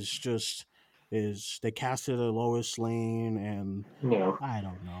they casted a Lois Lane and I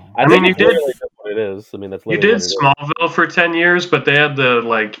don't know. I mean, you did. That's what it is. I mean, that's you did Smallville for 10 years, but they had the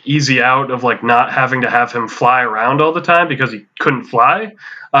like easy out of like not having to have him fly around all the time because he couldn't fly.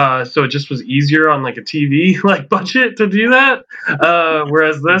 So it just was easier on like a TV like budget to do that.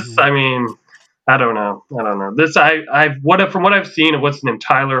 Whereas this, I mean, I don't know. This from what I've seen of what's named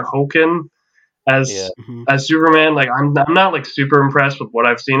Tyler Hoechlin. as Yeah. Mhm. as Superman. Like I'm not like super impressed with what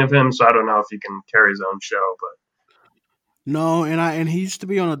I've seen of him, so I don't know if he can carry his own show. But No, and he used to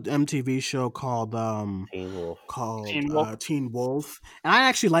be on an MTV show called Teen Wolf. Teen Wolf. Teen Wolf, and I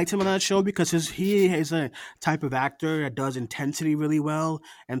actually liked him on that show because he is a type of actor that does intensity really well,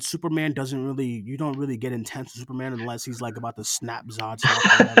 and Superman doesn't really you don't really get intense with Superman unless he's like about to snap Zod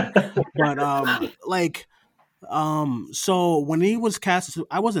stuff or whatever. But like so when he was cast,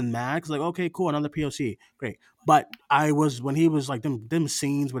 I wasn't mad because like okay, cool, another POC, great. But I was when he was like them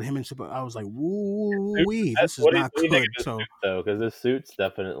scenes with him and Super, I was like, woo wee, this is not What do you think good. of this So suit though? Because this suit's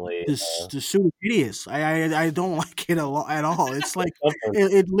definitely the suit is hideous. I don't like it at all. It's like something.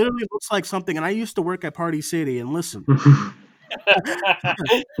 it literally looks like something. And I used to work at Party City, and listen,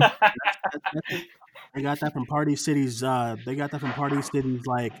 they got that from Party City's. They got that from Party City's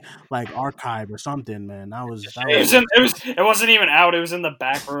like archive or something. Man, that was It was It wasn't even out. It was in the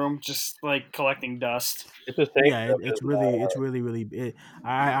back room, just like collecting dust. It's a shame. yeah. It's really.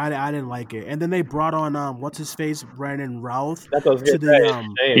 I didn't like it. And then they brought on what's his face, Brandon Routh That's what I was to gonna say. the It's a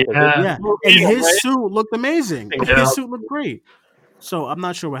shame, 'cause yeah, yeah, and his right? suit looked amazing. Yeah. His suit looked great. So I'm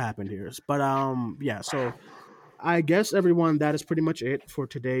not sure what happened here, but yeah. So I guess everyone, that is pretty much it for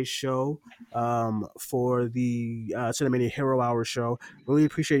today's show. For the Cinemania Hero Hour show. Really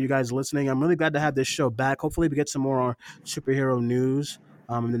appreciate you guys listening. I'm really glad to have this show back. Hopefully, we get some more superhero news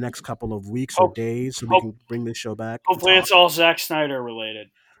in the next couple of weeks or Hope- days, so we hope- can bring this show back. Hopefully, it's all Zack Snyder related.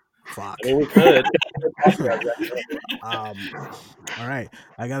 Fuck. I mean, we could. All right,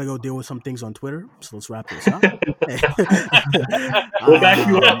 I gotta go deal with some things on Twitter, so let's wrap this up. We'll back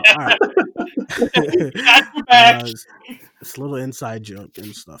you up. All right. Back. It's a little inside joke and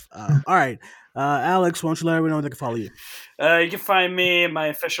stuff. All right, Alex, why don't you let everyone know they can follow you? You can find me at my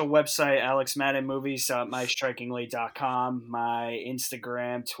official website, Alex Madden Movies, mystrikingly.com. My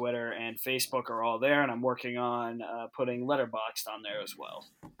Instagram, Twitter, and Facebook are all there, and I'm working on putting Letterboxd on there as well.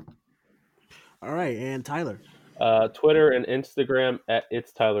 All right, and Tyler. Twitter and Instagram at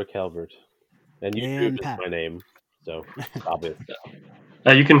It's Tyler Calvert. And YouTube And is Pat. my name. So, obvious.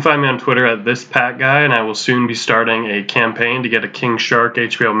 You can find me on Twitter at this Pat Guy, and I will soon be starting a campaign to get a King Shark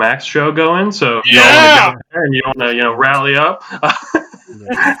HBO Max show going. So if you all want to go there and you want to rally up.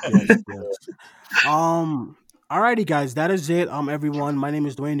 Yes. Alrighty, guys, that is it. Everyone, my name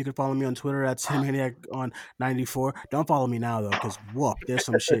is Dwayne. You can follow me on Twitter at Cinemania on 94. Don't follow me now though, because whoop, there's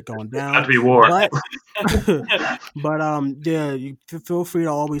some shit going down. About to be war. But yeah, you feel free to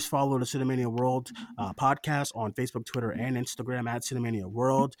always follow the Cinemania World podcast on Facebook, Twitter, and Instagram at Cinemania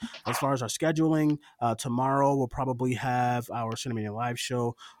World. As far as our scheduling, tomorrow we'll probably have our Cinemania live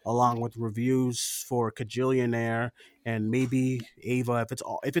show along with reviews for Kajillionaire and maybe Ava.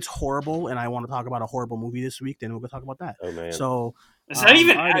 If it's horrible and I want to talk about a horrible movie this week, then we'll go talk about that. Oh man. So Is that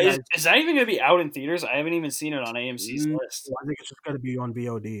even alrighty, is that even going to be out in theaters? I haven't even seen it on AMC's list. I think it's just going to be on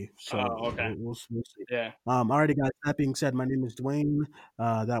VOD. So okay. we'll see. Yeah. Alrighty, guys. That being said, my name is Dwayne.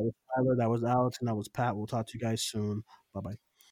 That was Tyler. That was Alex, and that was Pat. We'll talk to you guys soon. Bye bye.